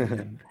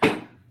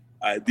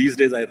 These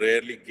days, I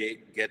rarely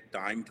get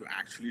time to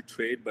actually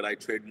trade, but I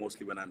trade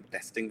mostly when I'm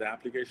testing the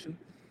application.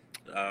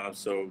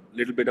 So a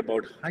little bit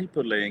about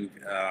Hyperlink.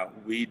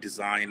 We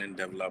design and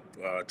develop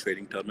a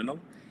trading terminal.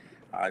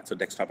 It's a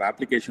desktop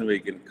application where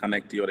you can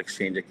connect your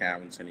exchange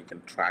accounts and you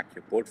can track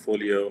your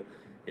portfolio.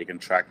 You can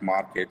track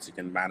markets, you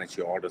can manage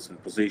your orders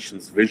and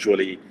positions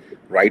visually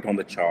right on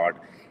the chart.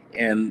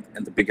 And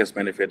the biggest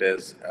benefit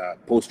is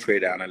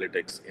post-trade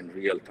analytics in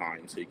real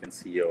time. So you can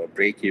see your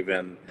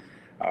break-even,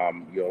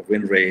 your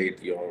win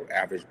rate, your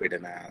average bid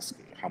and ask,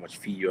 how much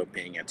fee you're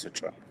paying,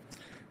 etc.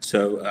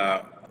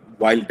 So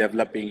while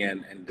developing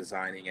and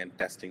designing and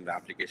testing the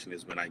application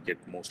is when I get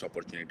most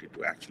opportunity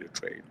to actually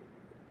trade.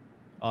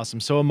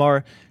 Awesome. So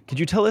Amar, could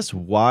you tell us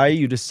why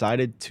you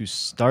decided to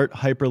start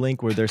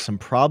Hyperlink? Were there some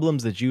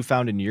problems that you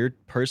found in your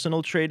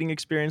personal trading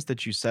experience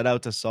that you set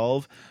out to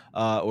solve?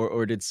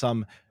 Or did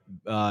some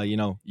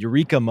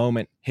eureka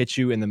moment hit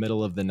you in the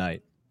middle of the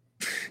night?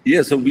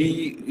 Yeah, so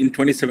in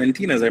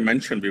 2017, as I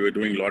mentioned, we were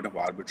doing a lot of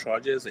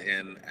arbitrages,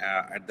 and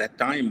at that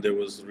time, there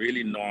was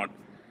really not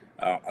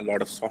a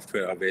lot of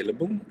software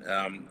available.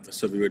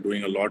 So we were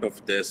doing a lot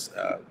of this,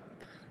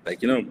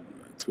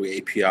 through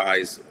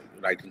APIs,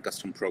 writing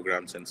custom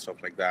programs and stuff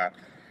like that.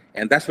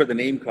 And that's where the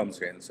name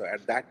comes in. So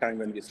at that time,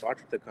 when we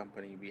started the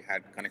company, we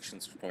had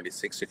connections to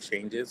 26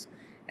 exchanges.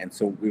 And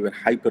so we were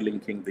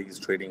hyperlinking these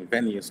trading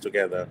venues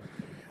together.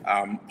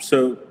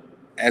 So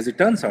as it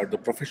turns out, the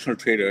professional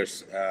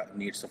traders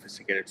need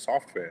sophisticated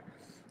software,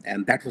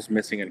 and that was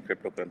missing in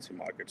cryptocurrency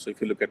markets. So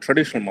if you look at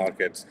traditional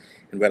markets,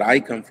 and where I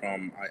come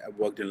from, I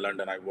worked in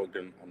London, I worked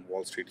on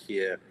Wall Street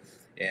here,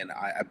 and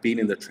I've been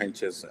in the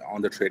trenches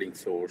on the trading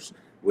floors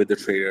with the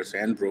traders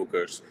and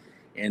brokers,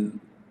 and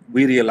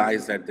we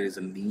realized that there is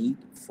a need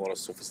for a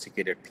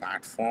sophisticated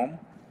platform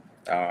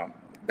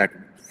that,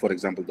 for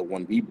example, the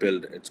one we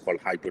built, it's called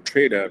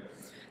HyperTrader,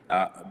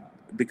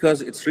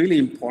 because it's really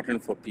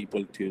important for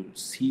people to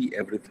see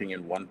everything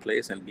in one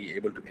place and be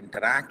able to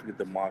interact with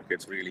the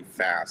markets really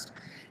fast.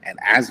 And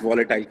as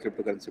volatile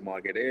cryptocurrency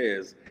market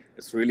is,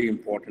 it's really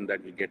important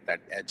that we get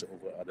that edge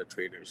over other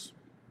traders.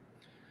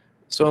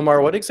 So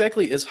Amar, what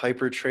exactly is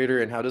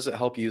HyperTrader and how does it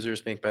help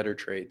users make better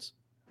trades?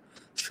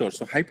 Sure.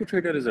 So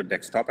HyperTrader is a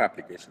desktop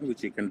application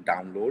which you can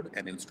download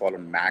and install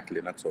on Mac,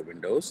 Linux, or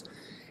Windows.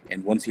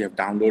 And once you have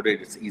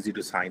downloaded, it's easy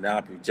to sign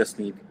up. You just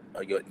need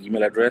your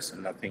email address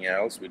and nothing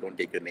else. We don't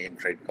take your name,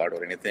 credit card,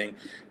 or anything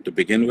to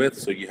begin with.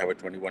 So you have a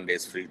 21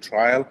 days free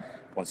trial.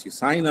 Once you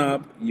sign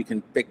up, you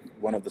can pick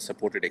one of the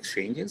supported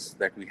exchanges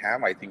that we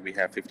have. I think we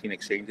have 15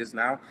 exchanges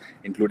now,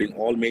 including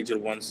all major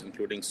ones,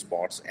 including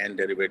spots and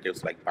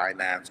derivatives like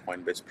Binance,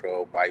 Coinbase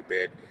Pro,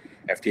 Bybit.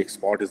 FTX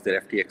Spot is there.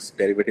 FTX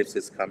Derivatives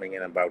is coming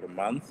in about a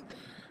month.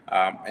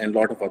 And a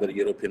lot of other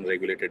European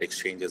regulated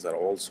exchanges are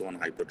also on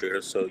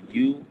HyperTrader. So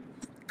you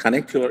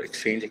connect your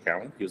exchange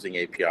account using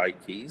API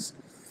keys.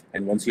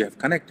 And once you have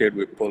connected,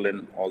 we pull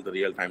in all the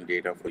real-time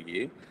data for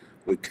you.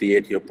 We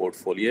create your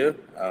portfolio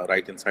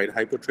right inside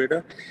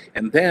HyperTrader.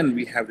 And then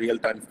we have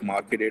real-time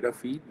market data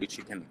feed, which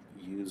you can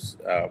use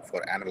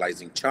for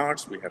analyzing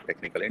charts. We have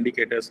technical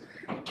indicators.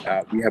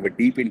 We have a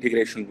deep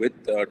integration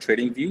with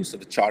TradingView. So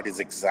the chart is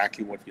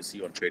exactly what you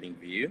see on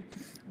TradingView,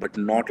 but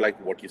not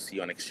like what you see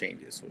on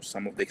exchanges. So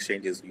some of the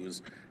exchanges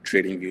use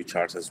TradingView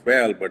charts as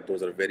well, but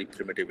those are very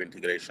primitive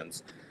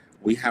integrations.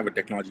 We have a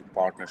technology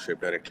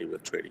partnership directly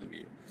with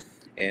TradingView.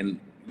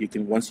 And you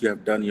can, once you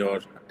have done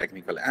your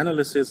technical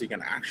analysis, you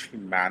can actually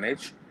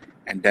manage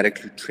and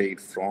directly trade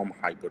from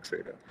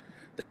HyperTrader.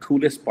 The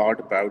coolest part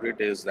about it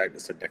is that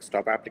it's a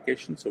desktop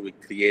application, so we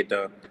create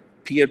a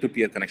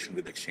peer-to-peer connection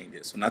with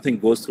exchanges. So nothing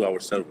goes through our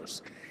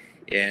servers.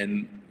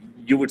 And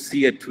you would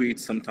see a tweet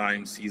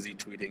sometimes, easy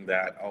tweeting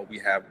that, oh, we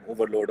have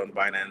overload on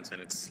Binance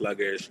and it's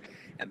sluggish.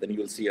 And then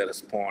you'll see a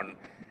response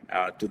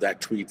to that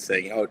tweet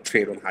saying, oh,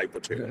 trade on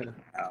HyperTrader.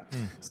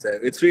 So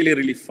it's really,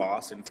 really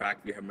fast. In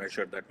fact, we have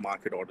measured that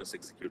market orders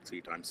execute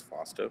 3 times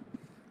faster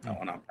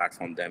on our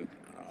platform than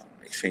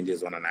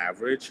exchanges on an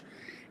average.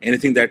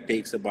 Anything that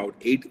takes about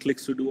 8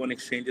 clicks to do on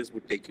exchanges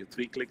would take you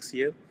 3 clicks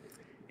here.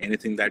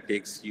 Anything that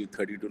takes you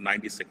 30 to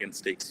 90 seconds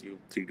takes you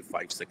 3 to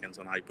 5 seconds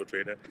on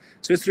HyperTrader.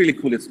 So it's really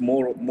cool. It's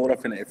more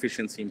of an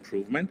efficiency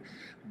improvement,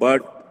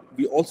 but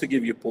we also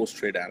give you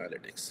post-trade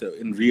analytics. So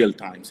in real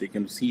time, so you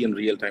can see in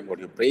real time what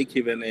your break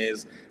even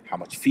is, how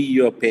much fee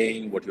you're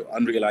paying, what your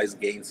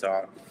unrealized gains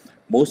are.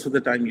 Most of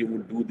the time you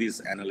would do these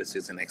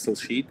analysis in Excel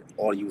sheet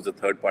or use a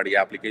third-party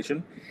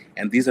application.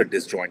 And these are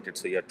disjointed.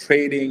 So you're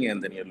trading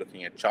and then you're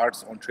looking at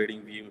charts on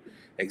TradingView,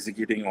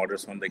 executing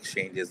orders on the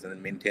exchanges, and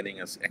then maintaining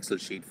an Excel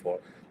sheet for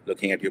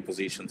looking at your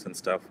positions and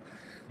stuff.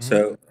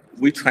 So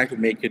we try to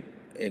make it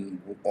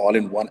all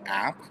in one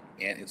app,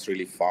 and it's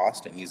really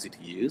fast and easy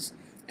to use.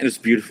 And it's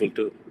beautiful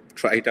to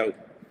try it out.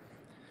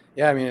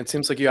 Yeah, I mean, it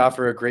seems like you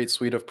offer a great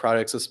suite of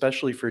products,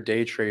 especially for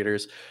day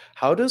traders.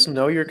 How does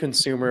Know Your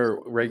Consumer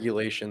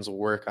regulations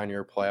work on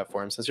your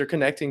platform? Since you're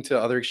connecting to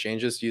other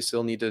exchanges, do you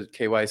still need to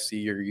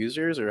KYC your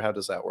users, or how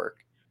does that work?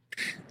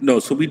 No,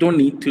 so we don't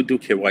need to do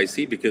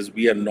KYC because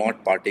we are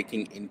not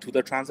partaking into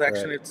the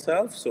transaction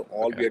itself. So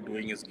all we are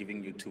doing is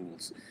giving you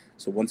tools.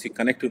 So once you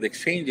connect to the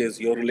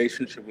exchanges, your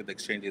relationship with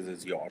exchanges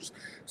is yours.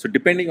 So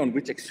depending on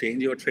which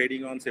exchange you're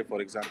trading on, say,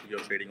 for example, you're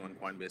trading on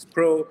Coinbase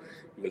Pro,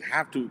 you will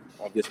have to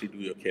obviously do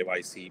your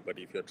KYC. But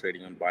if you're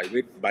trading on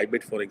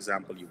Bybit, for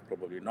example, you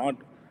probably not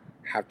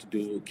have to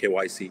do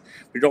KYC.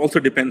 It also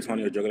depends on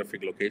your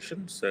geographic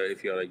location. So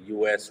if you're a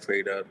US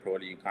trader,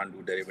 probably you can't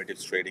do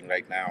derivatives trading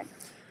right now.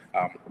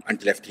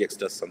 Until FTX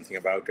does something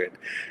about it,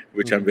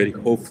 which I'm very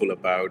hopeful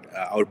about.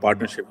 Our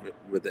partnership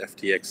with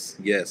FTX,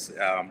 yes,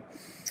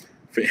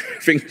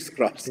 fingers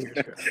crossed.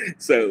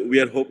 So we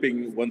are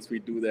hoping once we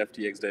do the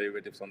FTX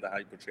derivatives on the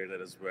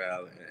HyperTrader as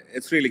well,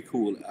 it's really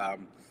cool.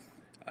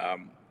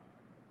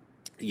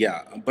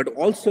 Yeah, but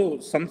also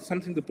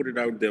something to put it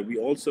out there, we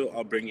also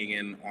are bringing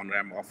in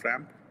on-ramp,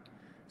 off-ramp.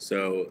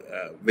 So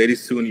very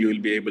soon you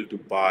will be able to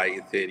buy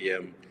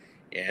Ethereum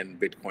and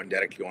Bitcoin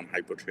directly on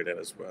HyperTrader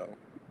as well.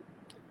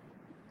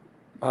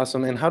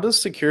 Awesome. And how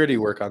does security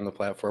work on the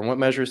platform? What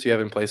measures do you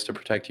have in place to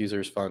protect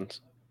users'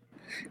 funds?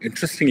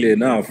 Interestingly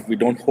enough, we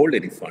don't hold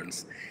any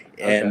funds,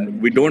 Okay,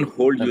 and we don't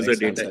hold that user makes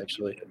sense, data.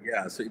 actually.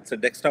 Yeah, so it's a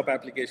desktop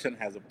application,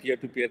 has a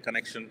peer-to-peer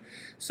connection.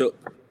 So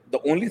the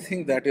only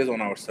thing that is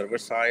on our server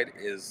side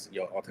is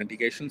your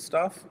authentication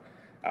stuff.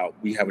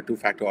 We have a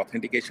two-factor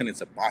authentication.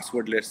 It's a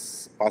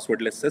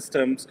passwordless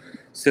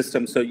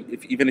system. So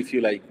even if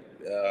you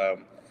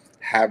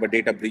have a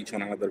data breach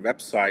on another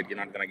website, you're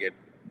not going to get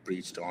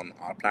breached on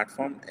our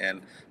platform.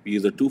 And we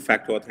use a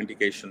two-factor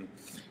authentication.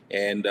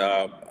 And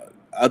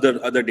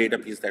other data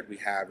piece that we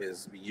have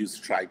is we use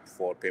Stripe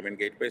for payment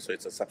gateway. So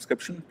it's a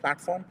subscription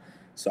platform.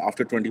 So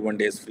after 21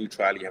 days free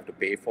trial, you have to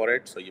pay for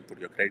it. So you put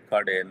your credit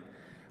card in.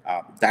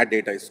 That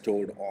data is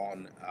stored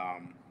on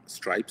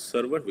Stripe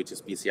server, which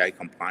is PCI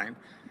compliant.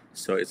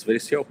 So it's very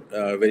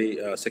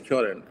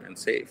secure and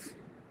safe.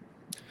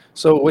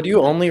 So would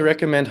you only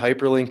recommend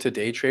Hyperlink to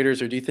day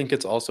traders, or do you think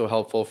it's also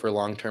helpful for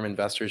long-term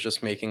investors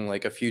just making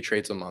like a few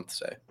trades a month,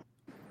 say?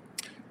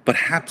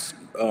 Perhaps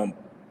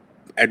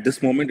at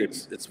this moment,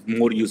 it's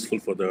more useful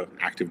for the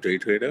active day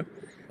trader.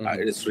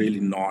 It is really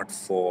not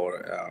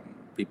for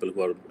people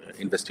who are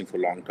investing for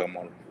long-term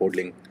or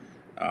holding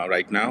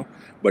right now.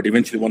 But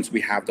eventually, once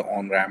we have the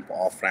on-ramp,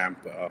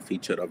 off-ramp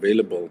feature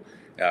available,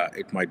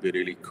 it might be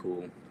really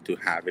cool to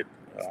have it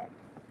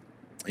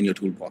in your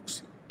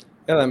toolbox.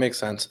 Yeah, that makes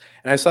sense.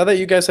 And I saw that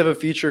you guys have a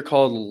feature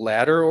called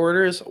ladder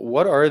orders.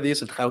 What are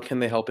these and how can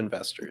they help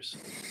investors?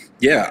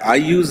 Yeah, I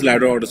use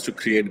ladder orders to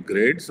create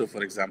grids. So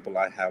for example,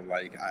 I have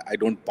I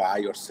don't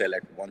buy or sell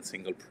at one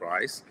single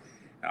price.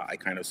 I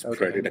kind of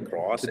spread it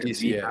across. The And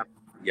DCA.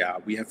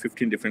 we have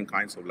 15 different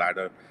kinds of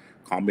ladder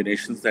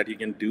combinations that you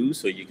can do.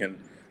 So you can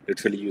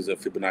literally use a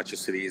Fibonacci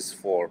series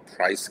for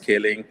price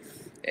scaling,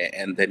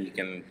 and then you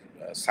can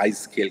size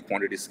scale,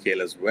 quantity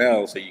scale as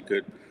well. So you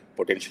could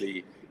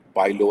potentially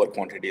buy lower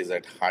quantities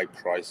at high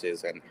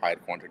prices and higher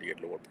quantity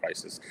at lower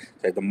prices.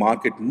 So if the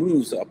market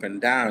moves up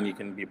and down, you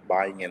can be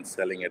buying and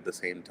selling at the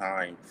same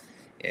time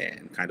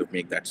and kind of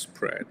make that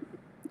spread.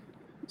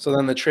 So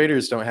then the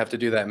traders don't have to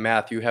do that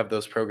math. You have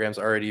those programs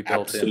already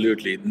built in.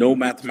 Absolutely. No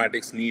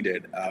mathematics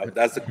needed.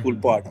 That's the cool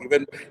part.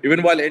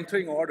 Even while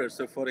entering orders.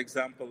 So for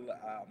example,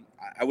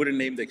 I wouldn't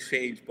name the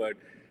exchange, but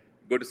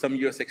go to some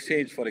US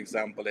exchange, for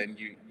example, and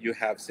you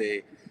have,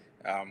 say,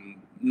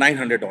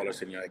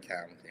 $900 in your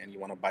account and you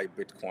want to buy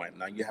Bitcoin.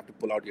 Now you have to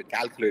pull out your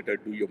calculator,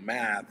 do your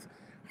math.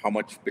 How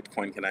much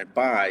Bitcoin can I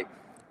buy?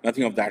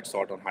 Nothing of that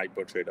sort on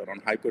HyperTrader. On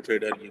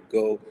HyperTrader, you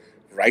go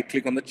right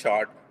click on the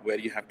chart where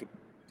you have to,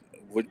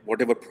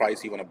 whatever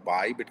price you want to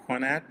buy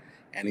Bitcoin at,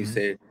 and you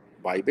say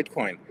buy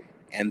Bitcoin.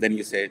 And then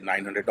you say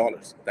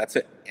 $900. That's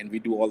it. And we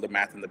do all the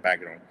math in the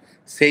background.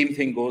 Same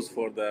thing goes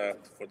for the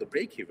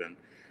break even.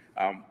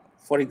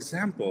 For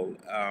example,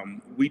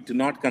 we do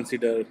not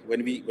consider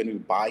when we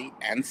buy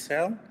and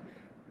sell,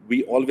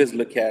 we always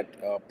look at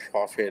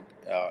profit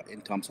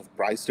in terms of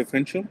price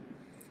differential,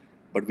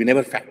 but we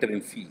never factor in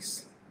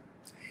fees.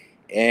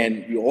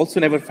 And we also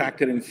never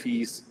factor in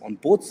fees on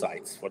both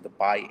sides for the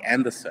buy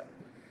and the sell.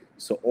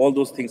 So all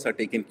those things are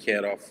taken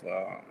care of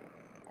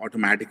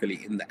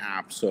automatically in the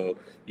app. So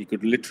you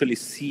could literally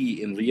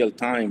see in real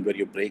time where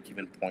your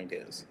break-even point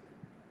is.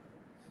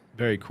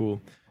 Very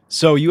cool.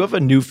 So you have a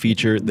new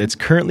feature that's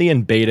currently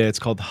in beta. It's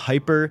called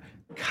Hyper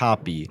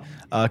Copy.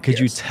 Could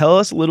you tell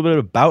us a little bit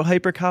about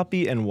Hyper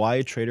Copy and why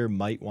a trader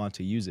might want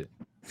to use it?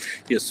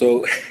 Yeah,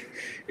 so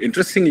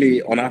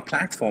interestingly, on our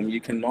platform, you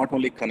can not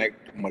only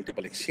connect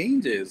multiple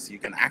exchanges, you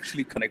can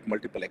actually connect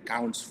multiple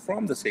accounts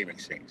from the same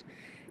exchange.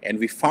 And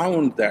we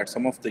found that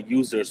some of the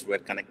users were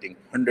connecting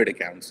 100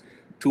 accounts,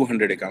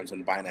 200 accounts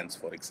on Binance,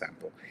 for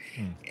example.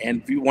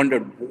 And we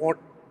wondered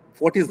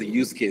what is the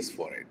use case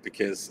for it?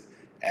 Because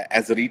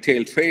as a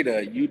retail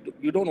trader, you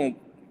don't know,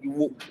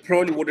 you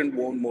probably wouldn't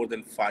own more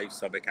than 5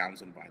 sub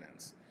accounts on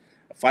Binance.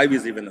 5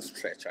 is even a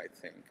stretch, I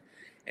think.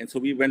 And so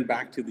we went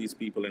back to these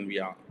people and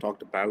we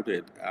talked about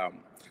it.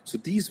 So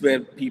these were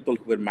people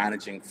who were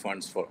managing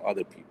funds for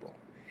other people.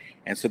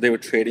 And so they were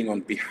trading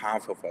on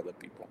behalf of other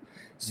people.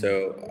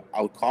 So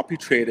our copy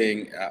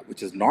trading,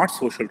 which is not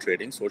social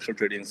trading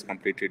is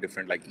completely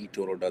different, like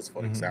eToro does,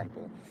 for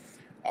example.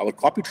 Our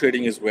copy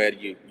trading is where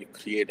you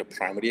create a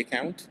primary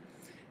account,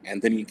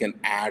 and then you can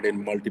add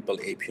in multiple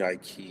API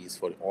keys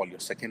for all your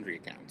secondary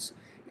accounts.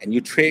 And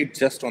you trade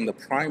just on the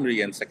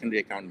primary, and secondary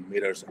account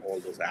mirrors all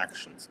those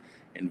actions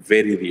in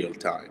very real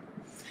time.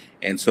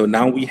 And so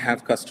now we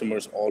have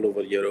customers all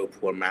over Europe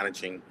who are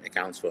managing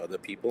accounts for other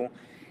people,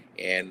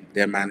 and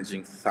they're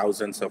managing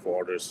thousands of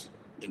orders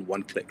in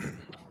one click.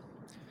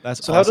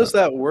 That's So awesome. how does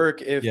that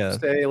work if, Yeah.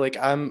 say, like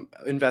I'm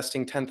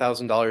investing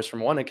 $10,000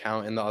 from one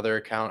account and the other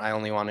account I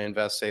only want to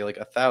invest, say, like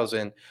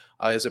 1,000?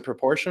 Is it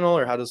proportional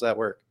or how does that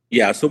work?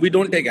 Yeah, so we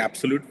don't take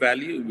absolute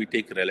value, we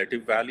take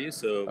relative value.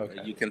 So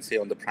you can say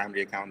on the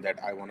primary account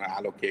that I want to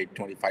allocate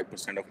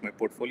 25% of my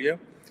portfolio.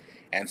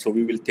 And so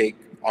we will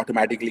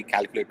automatically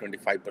calculate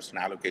 25%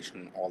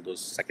 allocation on all those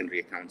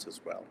secondary accounts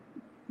as well.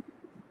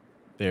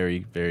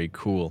 Very, very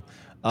cool.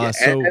 And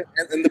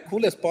the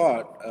coolest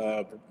part,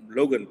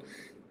 Logan,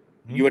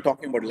 You were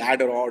talking about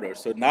ladder orders.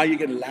 So now you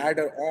can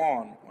ladder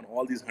on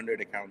all these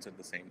 100 accounts at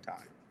the same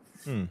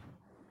time.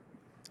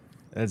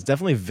 That's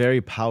definitely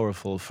very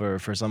powerful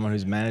for someone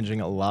who's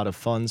managing a lot of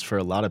funds for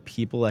a lot of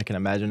people. I can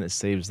imagine it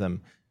saves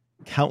them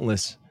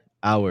countless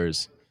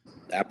hours.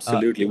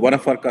 Absolutely. One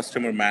of our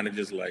customer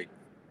manages like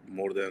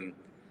more than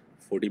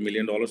 $40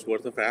 million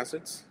worth of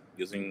assets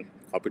using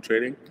copy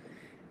trading.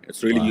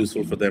 It's really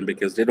useful for them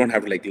because they don't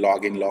have to like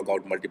log in, log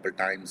out multiple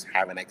times,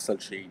 have an Excel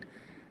sheet.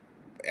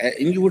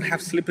 And you would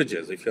have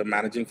slippages if you're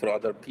managing for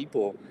other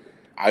people.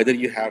 Either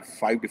you have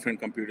 5 different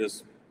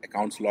computers,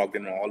 accounts logged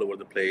in all over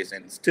the place,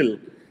 and still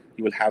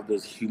you will have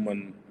those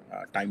human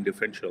time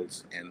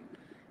differentials and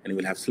you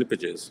will have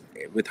slippages.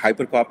 With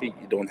Hypercopy,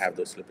 you don't have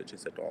those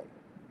slippages at all.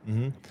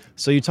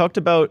 So you talked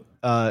about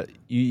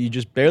you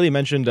just barely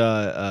mentioned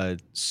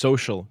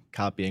social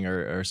copying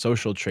or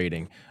social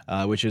trading,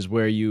 which is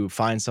where you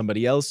find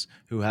somebody else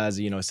who has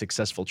a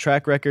successful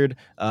track record,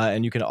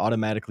 and you can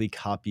automatically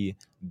copy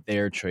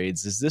their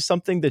trades. Is this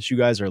something that you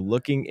guys are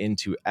looking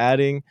into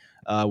adding?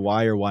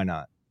 Why or why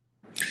not?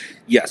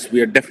 Yes, we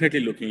are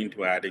definitely looking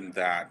into adding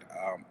that.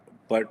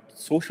 But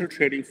social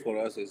trading for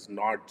us is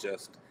not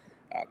just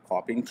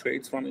copying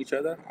trades from each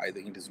other. I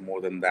think it is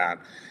more than that.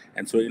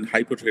 And so in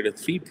HyperTrader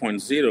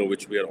 3.0,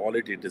 which we are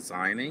already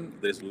designing,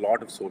 there's a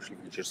lot of social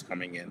features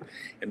coming in.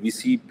 And we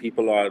see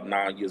people are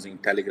now using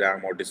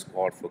Telegram or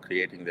Discord for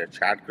creating their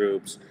chat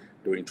groups,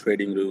 doing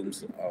trading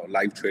rooms,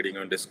 live trading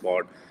on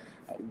Discord.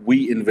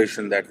 We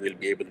envision that we'll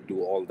be able to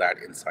do all that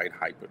inside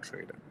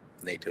HyperTrader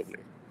natively.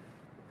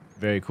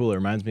 Very cool. It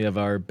reminds me of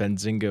our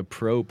Benzinga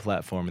Pro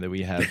platform that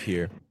we have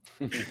here.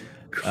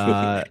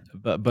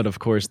 But of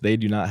course, they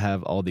do not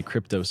have all the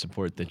crypto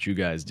support that you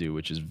guys do,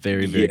 which is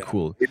very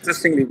cool.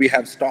 Interestingly, we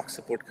have stock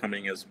support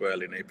coming as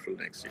well in April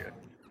next year.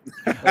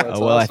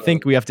 Well, awesome. I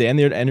think we have to end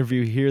the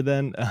interview here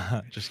then.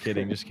 Just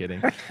kidding.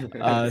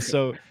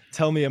 So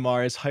tell me,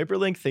 Amar, is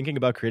Hyperlink thinking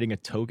about creating a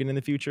token in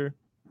the future?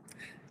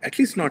 At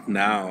least not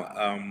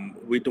now.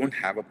 We don't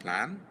have a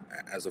plan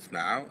as of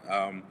now.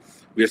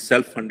 We're a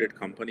self-funded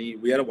company.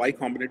 We are a Y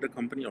Combinator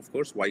company, of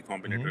course. Y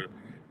Combinator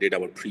did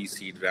our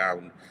pre-seed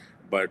round.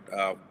 But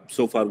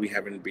so far, we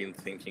haven't been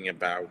thinking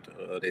about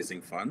raising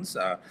funds.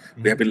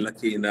 We have been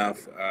lucky enough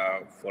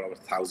for our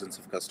thousands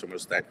of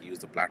customers that use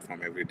the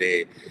platform every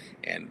day.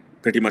 And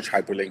pretty much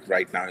Hyperlink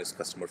right now is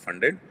customer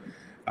funded.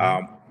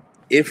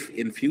 If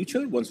in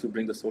future, once we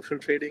bring the social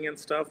trading and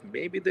stuff,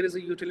 maybe there is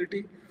a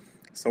utility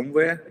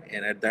somewhere.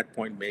 And at that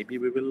point, maybe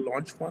we will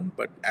launch one.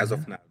 But as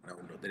of now, no,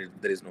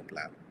 there is no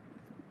plan.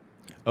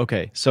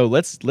 Okay, so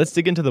let's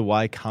dig into the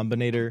Y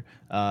Combinator,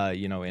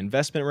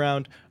 investment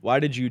round. Why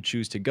did you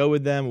choose to go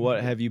with them?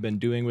 What have you been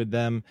doing with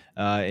them?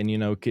 And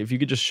if you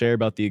could just share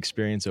about the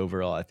experience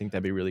overall, I think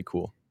that'd be really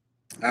cool.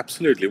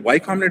 Absolutely. Y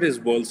Combinator is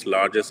world's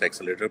largest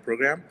accelerator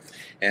program,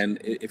 and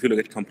if you look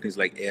at companies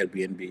like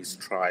Airbnb,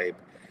 Stripe,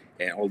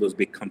 and all those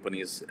big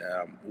companies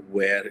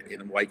were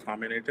in Y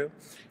Combinator,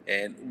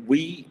 and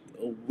we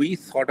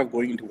thought of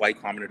going into Y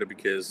Combinator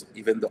because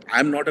even though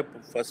I'm not a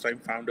first-time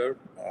founder,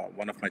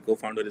 one of my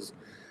co-founders is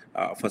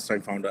a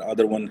first-time founder.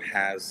 Other one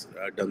has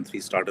done 3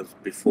 startups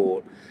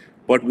before,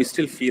 but we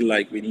still feel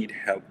like we need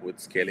help with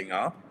scaling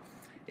up.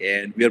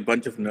 And we're a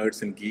bunch of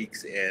nerds and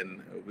geeks,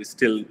 and we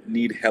still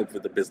need help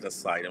with the business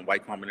side. And Y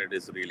Combinator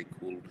is a really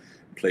cool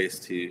place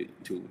to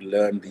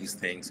learn these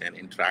things and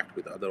interact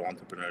with other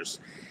entrepreneurs.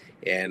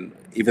 And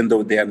even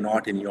though they are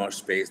not in your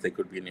space, they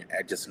could be in an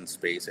adjacent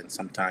space. And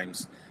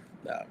sometimes,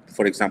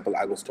 for example,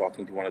 I was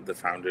talking to one of the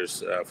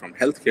founders from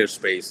healthcare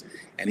space,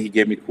 and he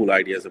gave me cool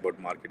ideas about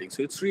marketing.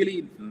 So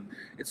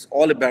it's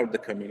all about the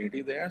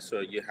community there. So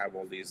you have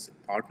all these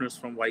partners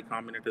from Y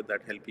Combinator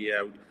that help you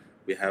out.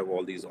 We have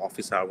all these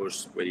office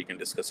hours where you can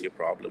discuss your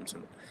problems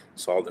and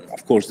solve them.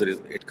 Of course,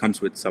 it comes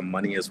with some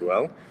money as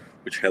well,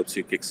 which helps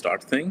you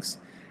kickstart things.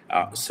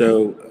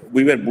 So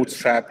we were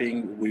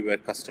bootstrapping, we were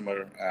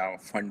customer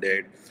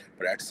funded,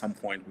 but at some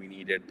point we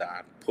needed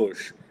that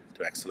push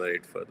to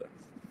accelerate further.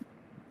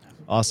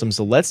 Awesome.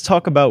 So let's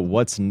talk about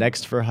what's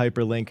next for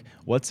Hyperlink.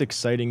 What's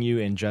exciting you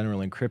in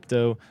general in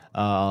crypto?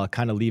 I'll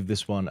kind of leave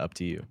this one up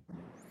to you.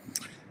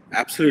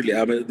 Absolutely.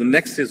 I mean, the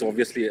next is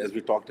obviously, as we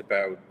talked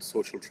about,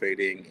 social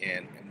trading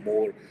and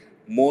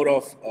more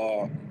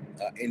of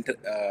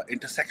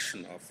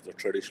intersection of the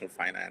traditional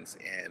finance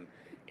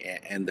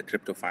and the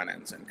crypto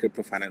finance. And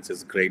crypto finance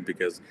is great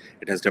because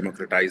it has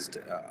democratized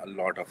a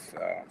lot of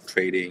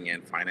trading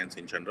and finance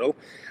in general.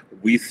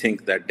 We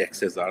think that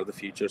DEXs are the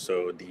future,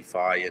 so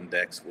DeFi and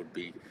DEX would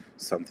be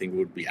something we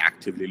would be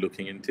actively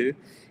looking into.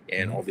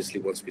 And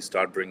obviously, once we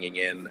start bringing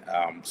in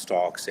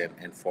stocks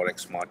and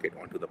Forex market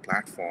onto the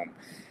platform,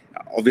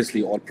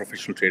 obviously all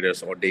professional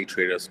traders or day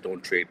traders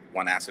don't trade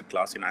one asset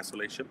class in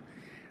isolation.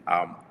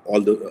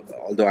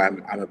 Although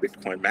I'm a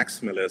Bitcoin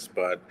maximalist,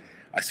 but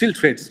I still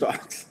trade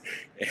stocks.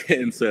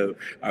 And so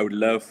I would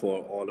love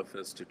for all of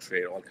us to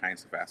trade all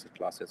kinds of asset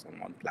classes on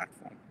one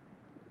platform.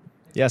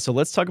 Yeah, so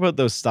let's talk about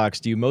those stocks.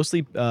 Do you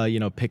mostly,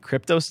 pick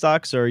crypto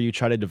stocks, or you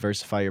try to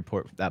diversify your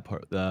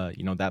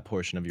that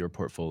portion of your I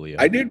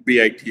portfolio? did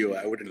BITO,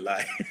 I wouldn't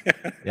lie.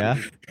 Yeah.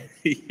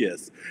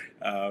 Yes.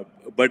 Uh,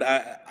 but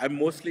I'm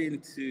mostly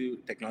into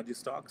technology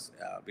stocks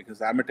because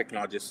I'm a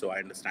technologist, so I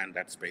understand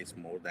that space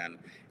more than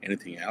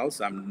anything else.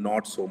 I'm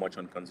not so much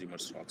on consumer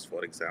stocks,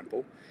 for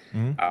example.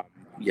 Hmm. Um,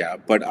 yeah,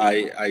 but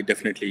I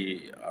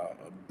definitely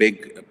a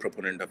big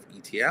proponent of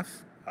ETF,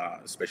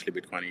 especially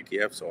Bitcoin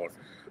ETFs or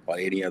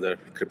any other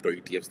crypto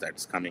ETFs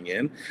that's coming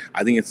in.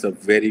 I think it's a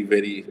very,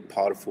 very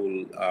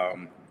powerful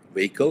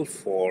vehicle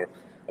for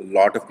a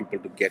lot of people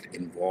to get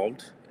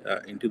involved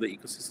into the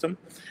ecosystem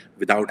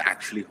without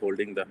actually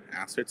holding the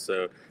assets.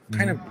 So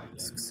kind Hmm.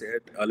 of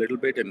said a little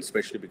bit, and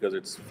especially because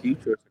it's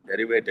futures and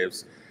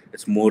derivatives,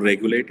 it's more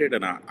regulated,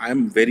 and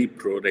I'm very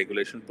pro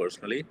regulation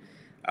personally.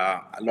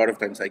 A lot of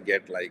times I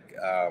get like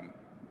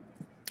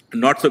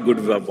not so good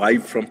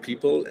vibe from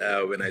people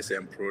when I say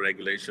I'm pro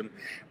regulation,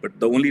 but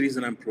the only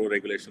reason I'm pro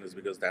regulation is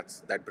because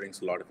that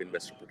brings a lot of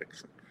investor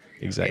protection,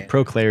 Exactly. and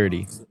Pro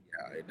clarity.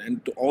 yeah,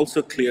 and it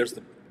also clears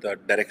the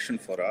direction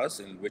for us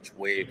in which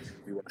way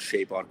we want to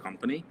shape our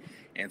company.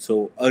 And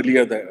so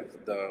earlier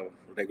the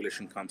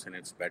regulation comes in,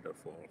 it's better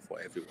for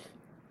everyone.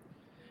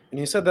 And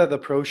you said that the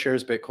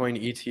ProShares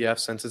Bitcoin ETF,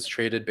 since it's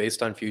traded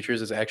based on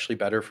futures, is actually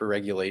better for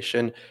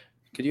regulation.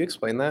 Could you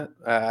explain that?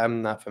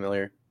 I'm not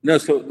familiar. No,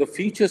 so the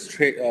futures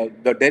trade,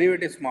 the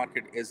derivatives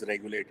market is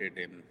regulated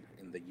in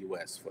the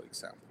U.S., for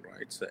example,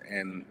 right? So,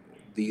 and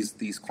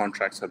these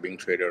contracts are being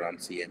traded on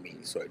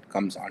CME, so it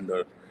comes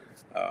under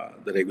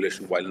the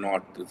regulation. While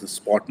not the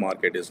spot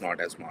market is not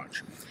as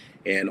much,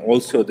 and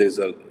also there's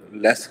a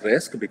less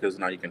risk because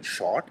now you can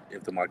short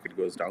if the market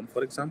goes down,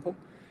 for example.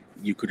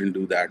 You couldn't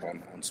do that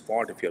on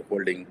spot. If you're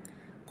holding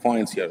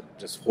coins, you're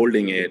just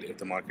holding it. If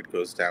the market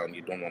goes down,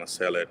 you don't want to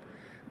sell it.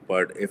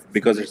 But if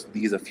because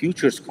these are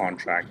futures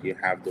contract, you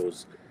have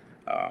those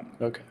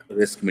Okay.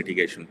 risk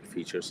mitigation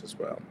features as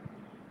well.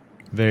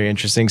 Very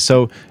interesting.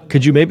 So,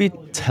 could you maybe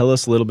tell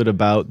us a little bit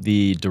about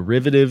the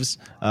derivatives,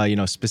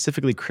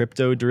 specifically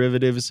crypto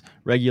derivatives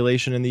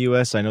regulation in the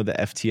U.S.? I know the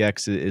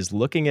FTX is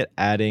looking at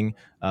adding,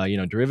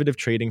 derivative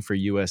trading for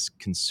U.S.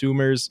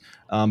 consumers,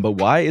 but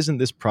why isn't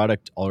this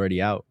product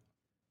already out?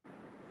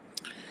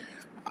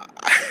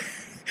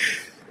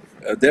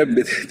 There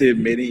are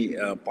many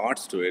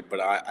parts to it, but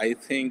I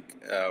think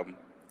the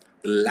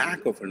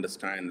lack of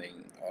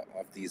understanding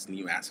of these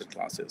new asset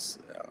classes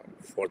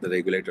for the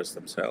regulators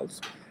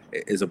themselves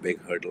is a big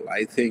hurdle.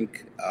 I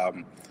think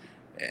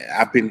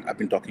I've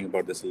been talking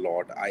about this a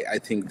lot. I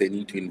think they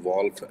need to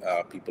involve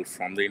people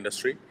from the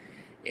industry,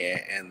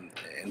 and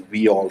and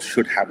we all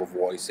should have a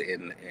voice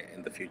in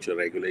the future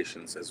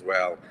regulations as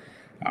well.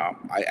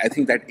 I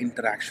think that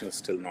interaction is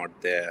still not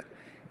there,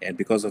 and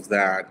because of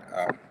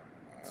that.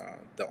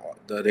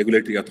 The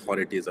regulatory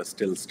authorities are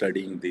still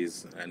studying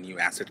these new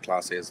asset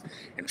classes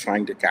and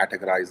trying to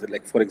categorize it.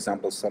 Like, for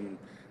example,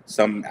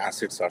 some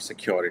assets are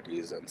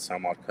securities and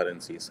some are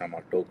currencies, some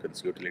are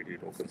tokens, utility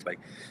tokens. Like,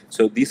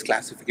 so these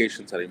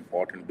classifications are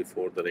important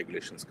before the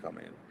regulations come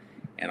in.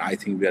 And I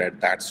think we're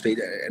at that stage.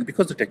 And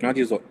because the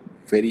technology is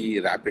very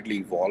rapidly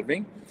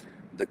evolving,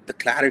 the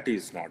clarity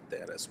is not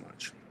there as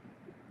much.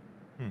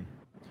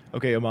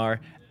 Okay, Omar,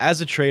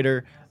 as a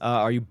trader,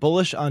 are you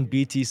bullish on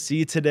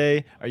BTC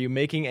today? Are you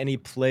making any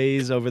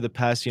plays over the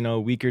past,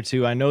 week or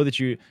two? I know that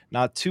you're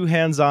not too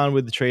hands-on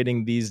with the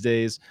trading these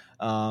days,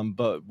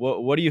 but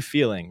what are you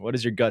feeling? What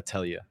does your gut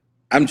tell you?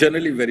 I'm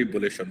generally very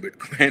bullish on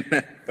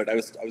Bitcoin, but I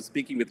was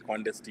speaking with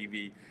Coindesk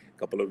TV a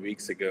couple of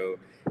weeks ago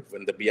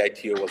when the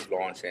BITO was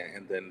launched,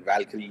 and then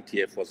Valkyrie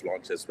ETF was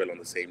launched as well on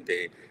the same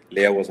day.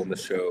 Leah was on the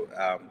show,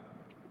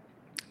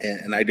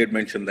 and I did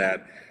mention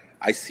that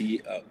I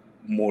see a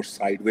more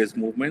sideways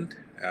movement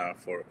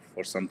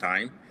for some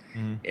time,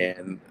 Mhm.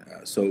 and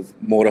so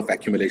more of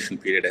accumulation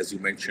period, as you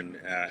mentioned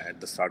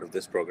at the start of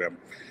this program.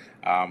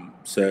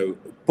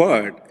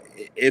 But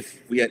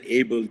if we are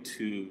able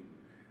to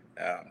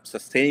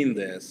sustain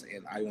this,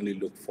 and I only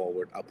look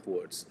forward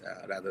upwards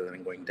rather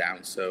than going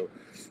down. So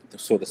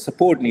the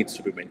support needs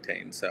to be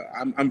maintained. So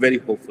I'm very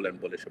hopeful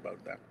and bullish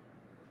about that.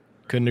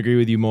 Couldn't agree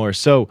with you more.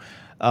 So,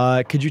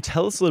 could you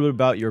tell us a little bit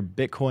about your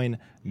Bitcoin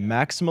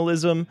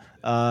maximalism,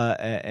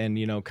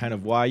 and kind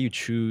of why you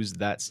choose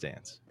that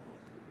stance?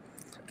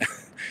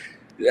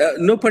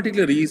 No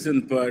particular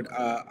reason, but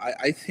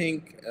I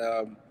think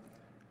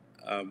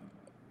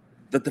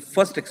that the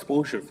first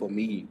exposure for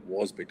me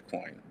was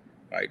Bitcoin,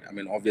 right? I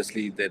mean,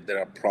 obviously there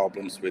are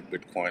problems with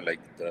Bitcoin, like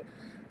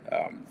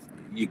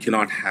you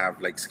cannot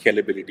have like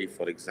scalability,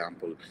 for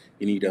example.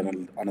 You need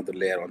another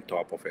layer on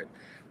top of it.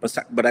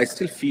 But I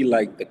still feel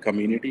like the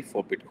community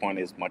for Bitcoin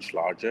is much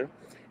larger,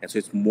 and so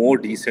it's more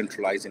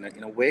decentralized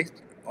in a way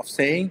of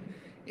saying,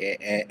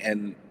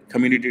 and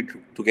community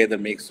together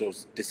makes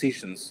those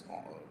decisions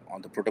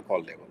on the protocol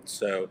level.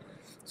 So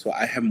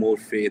I have more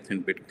faith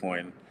in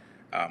Bitcoin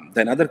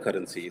than other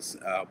currencies.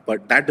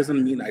 But that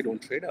doesn't mean I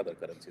don't trade other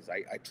currencies.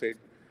 I trade.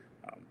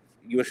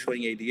 You were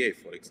showing ADA,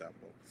 for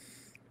example.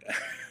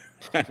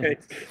 Right?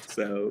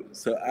 So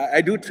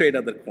I do trade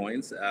other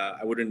coins.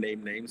 I wouldn't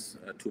name names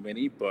too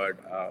many, but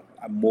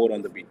I'm more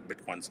on the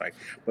Bitcoin side.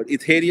 But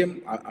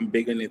Ethereum, I'm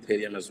big in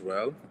Ethereum as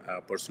well,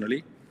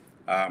 personally.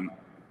 Um,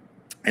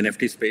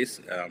 NFT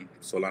space,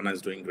 Solana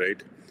is doing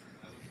great,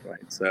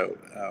 right? So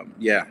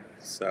yeah.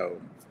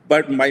 So,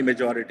 but my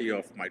majority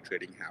of my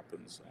trading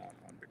happens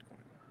on Bitcoin.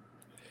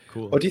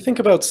 Cool. What do you think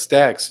about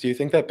stacks? Do you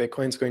think that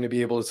Bitcoin's going to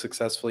be able to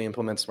successfully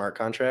implement smart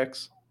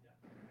contracts?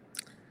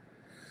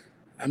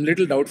 I'm a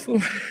little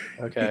doubtful.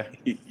 Okay.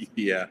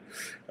 Yeah,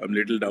 I'm a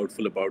little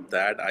doubtful about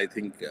that. I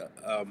think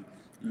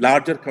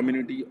larger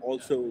community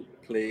also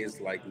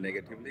plays like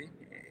negatively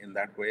in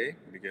that way,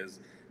 because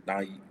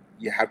now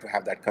you have to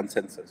have that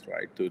consensus,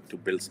 right, to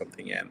build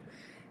something in,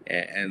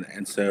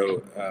 and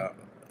so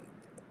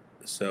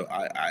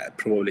I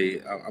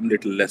probably I'm a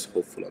little less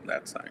hopeful on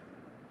that side.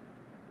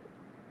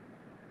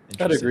 I'd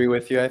Interesting. agree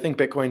with you. I think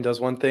Bitcoin does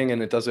one thing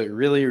and it does it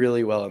really,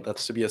 really well, and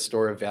that's to be a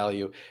store of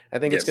value. I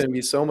think it's Yes, going to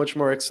be so much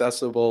more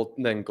accessible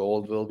than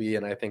gold will be,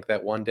 and I think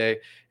that one day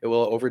it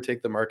will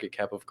overtake the market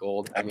cap of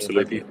gold. I mean, it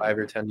might be absolutely. 5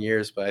 or 10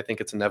 years, but I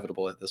think it's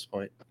inevitable at this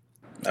point.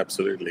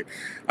 Absolutely.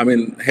 I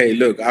mean, hey,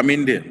 look, I'm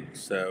Indian,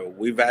 so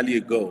we value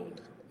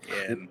gold,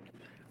 and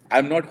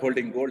I'm not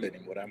holding gold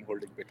anymore. I'm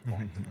holding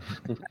Bitcoin.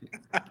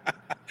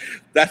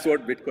 That's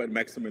what Bitcoin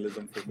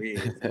maximalism for me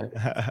is.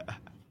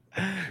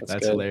 That's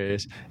That's good.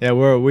 hilarious. Yeah,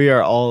 we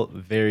are all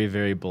very,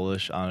 very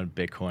bullish on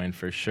Bitcoin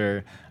for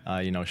sure.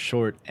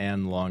 Short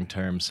and long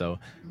term. So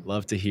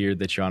love to hear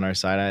that you're on our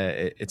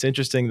side. It's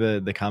interesting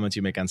the comments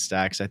you make on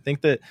Stacks. I think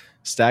that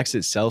Stacks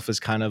itself is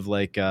kind of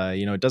like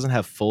it doesn't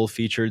have full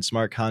featured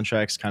smart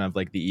contracts, kind of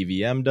like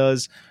the EVM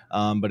does,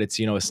 but it's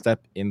a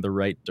step in the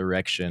right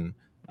direction.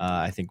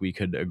 I think we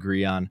could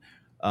agree on.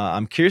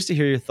 I'm curious to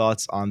hear your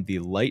thoughts on the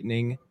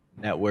Lightning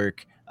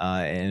Network,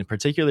 and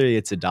particularly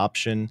its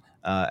adoption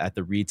at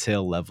the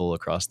retail level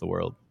across the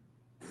world.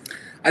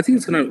 I think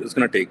it's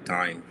gonna take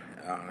time,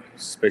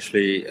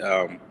 especially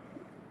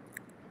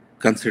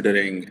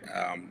considering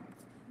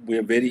we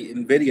are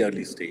very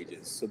early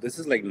stages. So this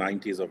is like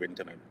 90s of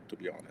internet, to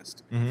be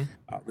honest.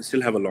 Mm-hmm. We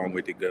still have a long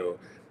way to go.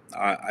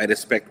 I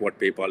respect what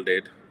PayPal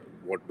did,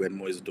 what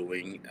Venmo is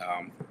doing.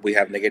 We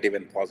have negative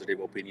and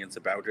positive opinions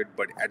about it,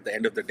 but at the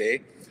end of the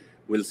day,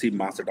 we'll see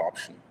mass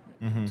adoption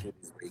Mm-hmm. through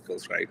these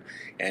vehicles, right?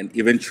 And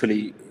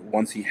eventually,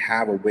 once you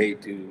have a way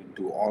to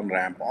do on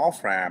ramp,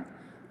 off ramp,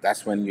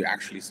 that's when you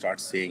actually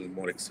start seeing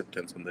more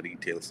acceptance on the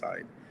retail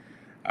side.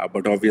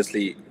 But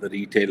obviously, the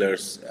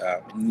retailers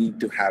need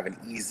to have an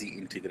easy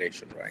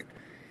integration, right?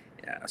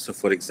 So,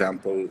 for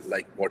example,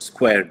 like what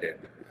Square did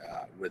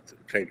with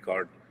credit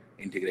card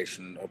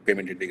integration or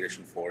payment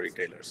integration for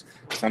retailers,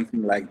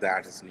 something like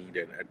that is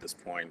needed at this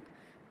point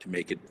to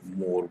make it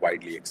more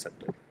widely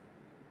accepted.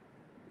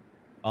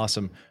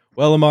 Awesome.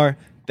 Well, Amar,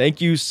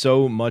 thank you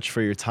so much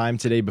for your time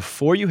today.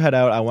 Before you head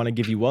out, I want to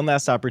give you one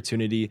last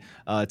opportunity.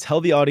 Tell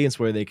the audience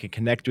where they can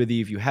connect with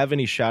you. If you have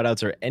any shout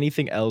outs or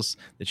anything else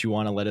that you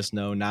want to let us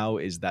know, now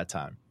is that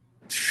time.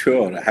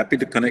 Sure. Happy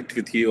to connect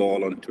with you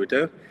all on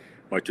Twitter.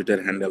 My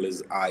Twitter handle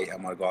is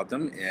Amar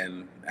Gautam,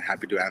 and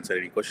happy to answer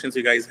any questions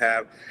you guys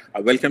have. I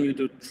welcome you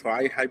to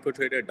try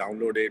HyperTrader,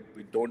 download it.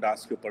 We don't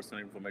ask your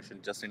personal information,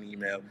 just an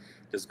email.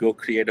 Just go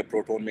create a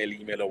Proton Mail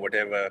email or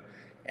whatever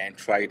and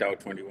try it out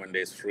 21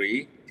 days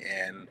free.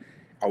 And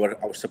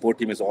our support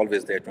team is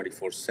always there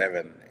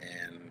 24/7,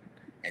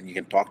 and you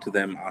can talk to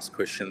them, ask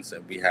questions.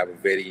 And we have a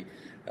very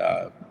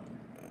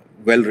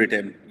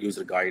well-written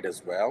user guide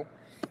as well.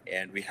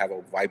 And we have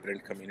a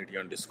vibrant community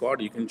on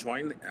Discord. You can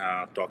join,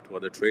 talk to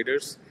other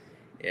traders,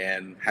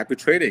 and happy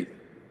trading.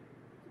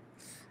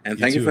 And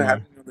You thank you too, for Amar.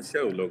 having me on the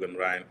show, Logan,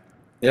 Ryan.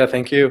 Yeah,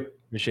 thank you.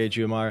 Appreciate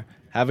you, Amar.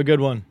 Have a good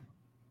one.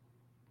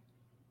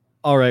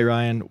 All right,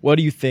 Ryan, what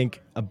do you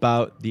think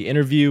about the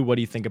interview? What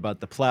do you think about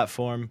the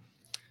platform?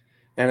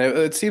 And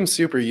it seems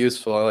super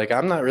useful. Like,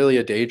 I'm not really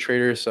a day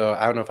trader, so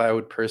I don't know if I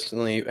would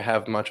personally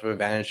have much of an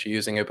advantage to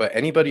using it. But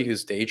anybody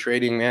who's day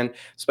trading, man,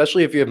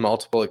 especially if you have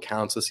multiple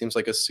accounts, this seems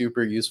like a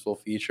super useful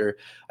feature.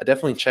 I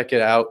definitely check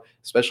it out,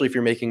 especially if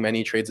you're making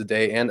many trades a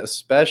day, and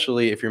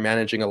especially if you're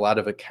managing a lot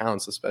of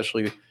accounts,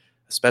 especially.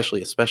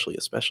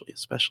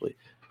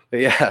 But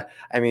yeah,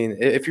 I mean,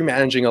 if you're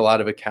managing a lot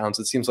of accounts,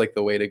 it seems like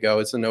the way to go.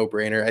 It's a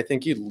no-brainer. I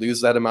think you'd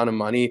lose that amount of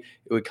money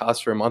it would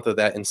cost for a month of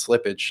that in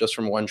slippage just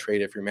from one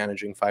trade if you're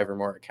managing 5 or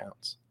more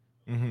accounts.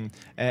 Mm-hmm.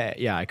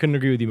 Yeah, I couldn't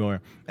agree with you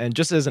more. And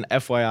just as an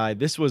FYI,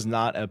 this was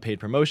not a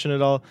paid promotion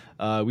at all.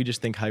 We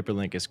just think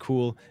Hyperlink is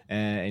cool,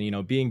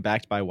 and being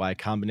backed by Y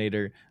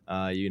Combinator,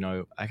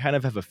 I kind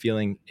of have a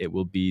feeling it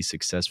will be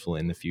successful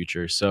in the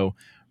future. So,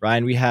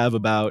 Ryan, we have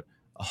about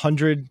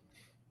 100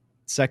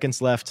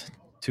 seconds left.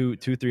 3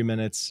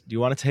 minutes. Do you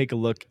want to take a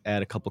look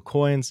at a couple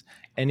coins?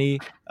 Any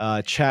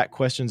chat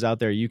questions out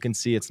there? You can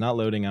see it's not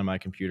loading on my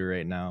computer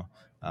right now.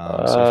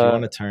 So if you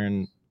want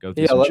to go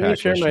through Yeah, some let me chat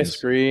share my questions.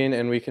 screen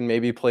and we can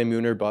maybe play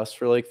Moon or Bust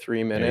for like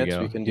 3 There you minutes.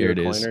 go. We can Here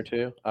do it a is. coin or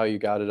two. Oh, you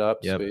got it up?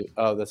 Yep. Sweet.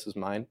 Oh, this is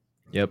mine?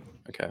 Yep.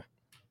 Okay.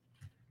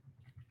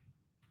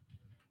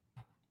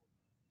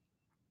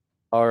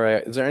 All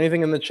right. Is there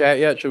anything in the chat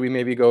yet? Should we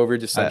maybe go over I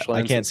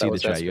Decentraland can't since see that the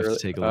was chat. asked You have to earlier?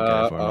 take a look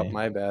at it for me.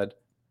 My bad.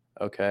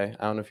 Okay.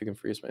 I don't know if you can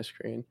freeze my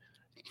screen.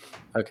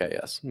 Okay,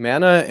 yes.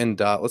 Mana and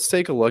Dot. Let's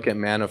take a look at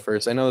Mana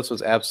first. I know this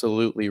was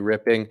absolutely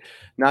ripping.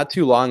 Not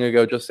too long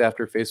ago, just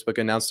after Facebook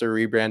announced their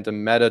rebrand to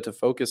Meta to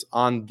focus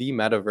on the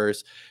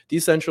metaverse,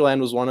 Decentraland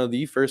was one of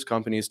the first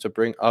companies to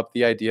bring up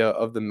the idea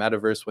of the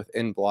metaverse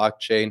within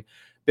blockchain.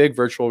 Big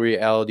virtual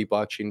reality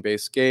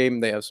blockchain-based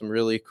game. They have some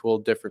really cool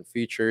different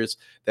features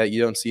that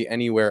you don't see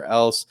anywhere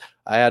else.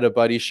 I had a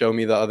buddy show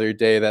me the other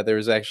day that there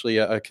was actually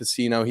a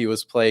casino he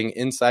was playing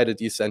inside of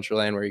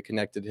Decentraland where he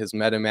connected his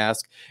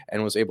MetaMask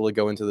and was able to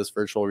go into this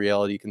virtual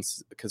reality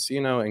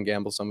casino and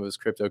gamble some of his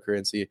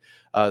cryptocurrency.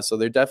 So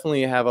they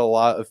definitely have a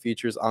lot of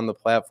features on the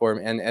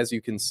platform. And as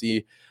you can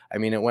see, I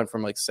mean, it went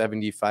from like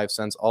 75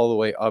 cents all the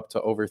way up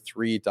to over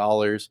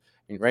 $3.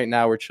 I mean, right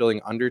now we're chilling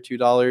under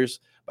 $2,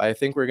 but I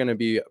think we're going to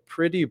be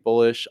pretty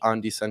bullish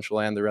on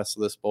Decentraland the rest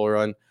of this bull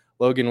run.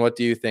 Logan, what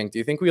do you think? Do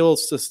you think we'll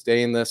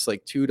sustain this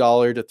like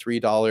 $2 to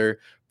 $3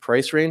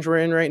 price range we're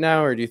in right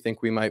now, or do you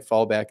think we might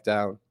fall back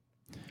down?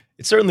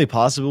 It's certainly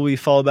possible we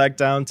fall back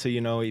down to,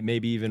 you know,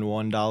 maybe even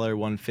 $1,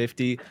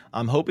 $1.50.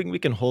 I'm hoping we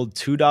can hold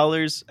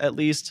 $2 at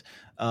least.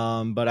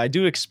 But I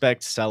do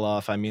expect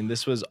sell-off. I mean,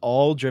 this was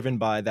all driven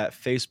by that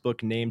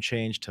Facebook name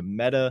change to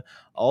Meta.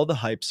 All the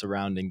hype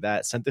surrounding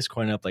that sent this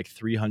coin up like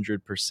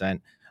 300%.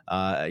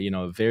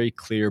 Very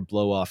clear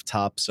blow off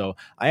top. So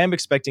I am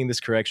expecting this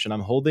correction.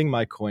 I'm holding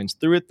my coins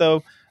through it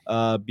though,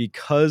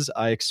 because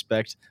I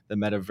expect the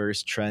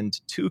metaverse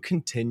trend to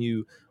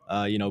continue.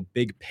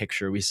 Big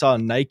picture. We saw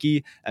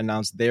Nike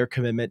announce their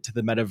commitment to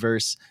the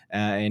metaverse,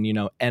 and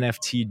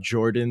NFT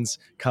Jordans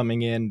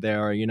coming in.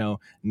 There are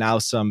now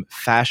some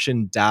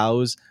fashion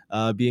DAOs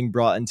being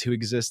brought into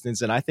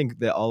existence, and I think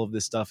that all of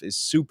this stuff is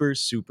super,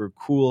 super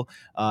cool.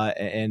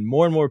 And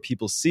more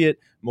people see it.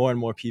 More and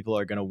more people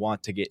are going to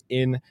want to get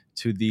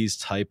into these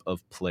type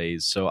of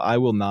plays. So I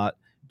will not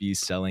be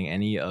selling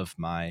any of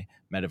my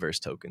metaverse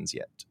tokens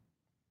yet.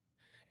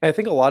 I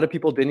think a lot of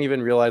people didn't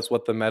even realize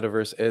what the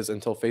metaverse is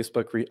until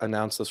Facebook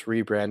announced this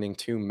rebranding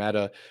to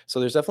Meta. So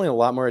there's definitely a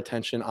lot more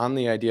attention on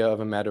the idea of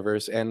a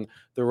metaverse and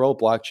the role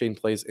blockchain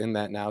plays in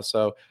that now.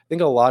 So I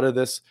think a lot of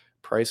this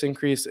price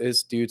increase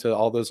is due to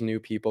all those new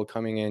people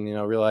coming in,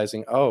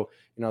 realizing,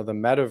 the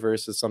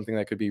metaverse is something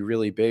that could be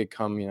really big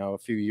come, a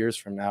few years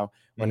from now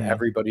when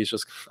everybody's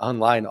just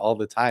online all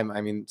the time.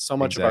 I mean, so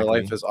much of our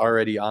life is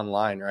already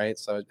online, right?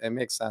 So it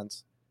makes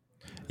sense.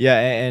 Yeah,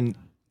 and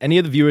any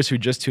of the viewers who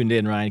just tuned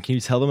in, Ryan, can you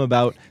tell them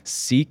about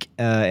Seek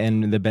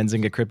and the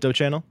Benzinga crypto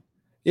channel?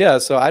 Yeah,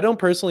 so I don't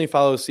personally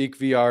follow Seek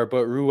VR,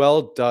 but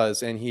Ruel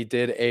does, and he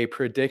did a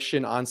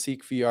prediction on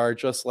Seek VR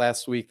just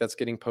last week that's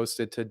getting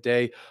posted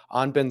today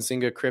on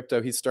Benzinga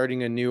Crypto. He's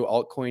starting a new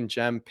altcoin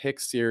gem pick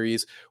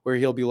series where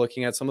he'll be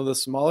looking at some of the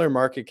smaller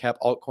market cap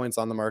altcoins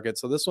on the market.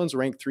 So this one's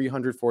ranked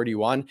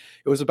 341.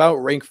 It was about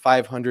rank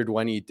 500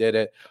 when he did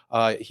it.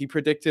 He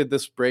predicted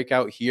this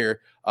breakout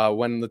here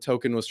when the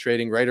token was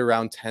trading right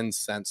around 10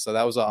 cents. So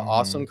that was an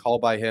awesome call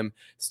by him.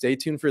 Stay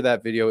tuned for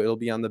that video. It'll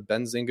be on the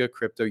Benzinga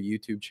Crypto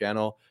YouTube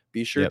channel.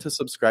 Be sure to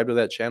subscribe to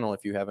that channel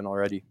if you haven't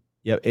already.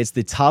 Yep, it's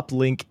the top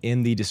link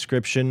in the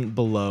description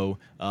below.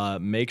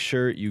 Make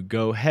sure you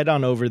go head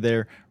on over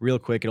there real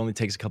quick. It only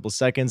takes a couple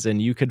seconds,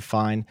 and you could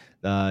find,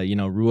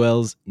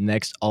 Ruel's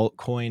next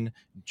altcoin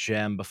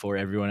gem before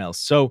everyone else.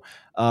 So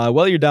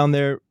while you're down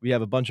there, we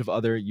have a bunch of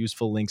other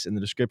useful links in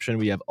the description.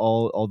 We have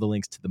all the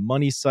links to the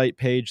money site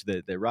page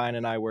that Ryan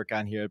and I work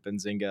on here at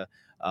Benzinga.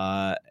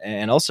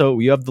 And also,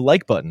 we have the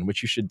like button,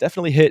 which you should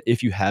definitely hit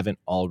if you haven't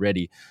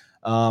already.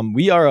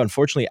 We are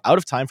unfortunately out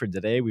of time for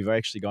today. We've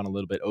actually gone a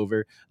little bit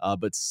over,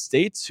 but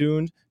stay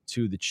tuned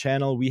to the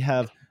channel. We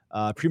have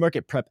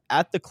pre-market prep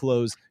at the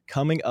close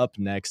coming up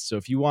next. So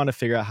if you want to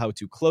figure out how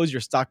to close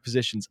your stock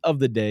positions of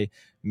the day,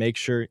 make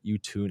sure you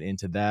tune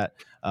into that.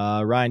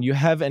 Ryan, you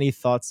have any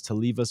thoughts to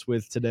leave us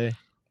with today?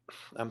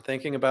 I'm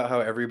thinking about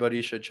how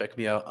everybody should check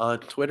me out on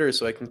Twitter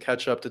so I can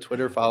catch up to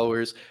Twitter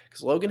followers,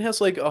 because Logan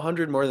has like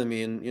 100 more than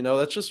me, and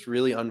that's just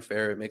really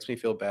unfair. It makes me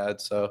feel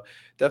bad. So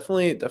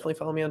definitely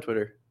follow me on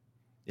Twitter.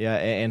 Yeah,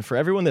 and for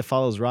everyone that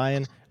follows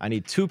Ryan, I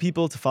need 2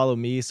 people to follow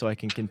me so I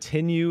can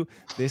continue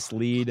this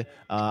lead.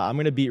 I'm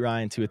going to beat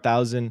Ryan to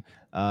 1,000,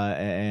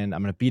 and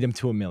I'm going to beat him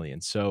to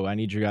 1,000,000. So I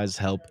need your guys'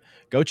 help.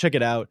 Go check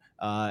it out.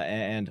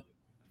 And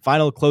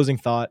final closing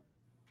thought,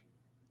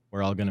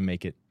 we're all going to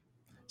make it.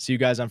 See you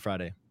guys on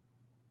Friday.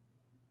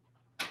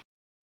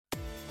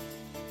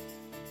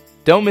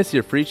 Don't miss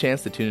your free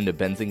chance to tune into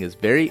Benzinga's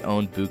very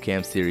own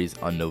bootcamp series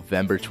on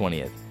November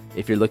 20th.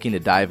 If you're looking to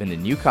dive into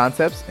new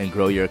concepts and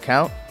grow your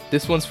account,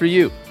 this one's for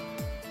you.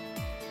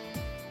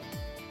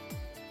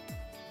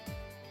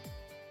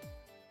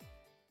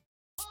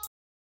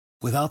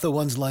 Without the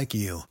ones like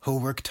you, who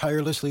work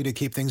tirelessly to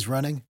keep things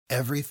running,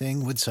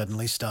 everything would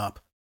suddenly stop.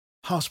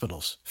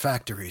 Hospitals,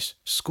 factories,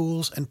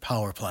 schools, and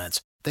power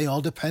plants, they all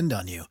depend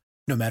on you.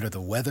 No matter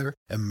the weather,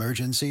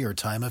 emergency, or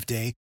time of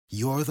day,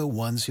 you're the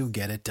ones who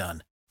get it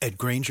done. At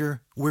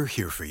Grainger, we're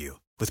here for you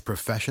with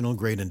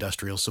professional-grade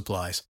industrial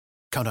supplies.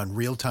 Count on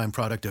real-time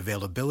product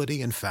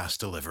availability and fast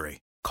delivery.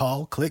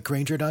 Call, click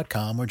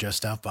Grainger.com, or just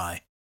stop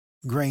by.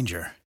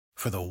 Grainger,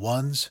 for the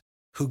ones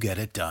who get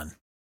it done.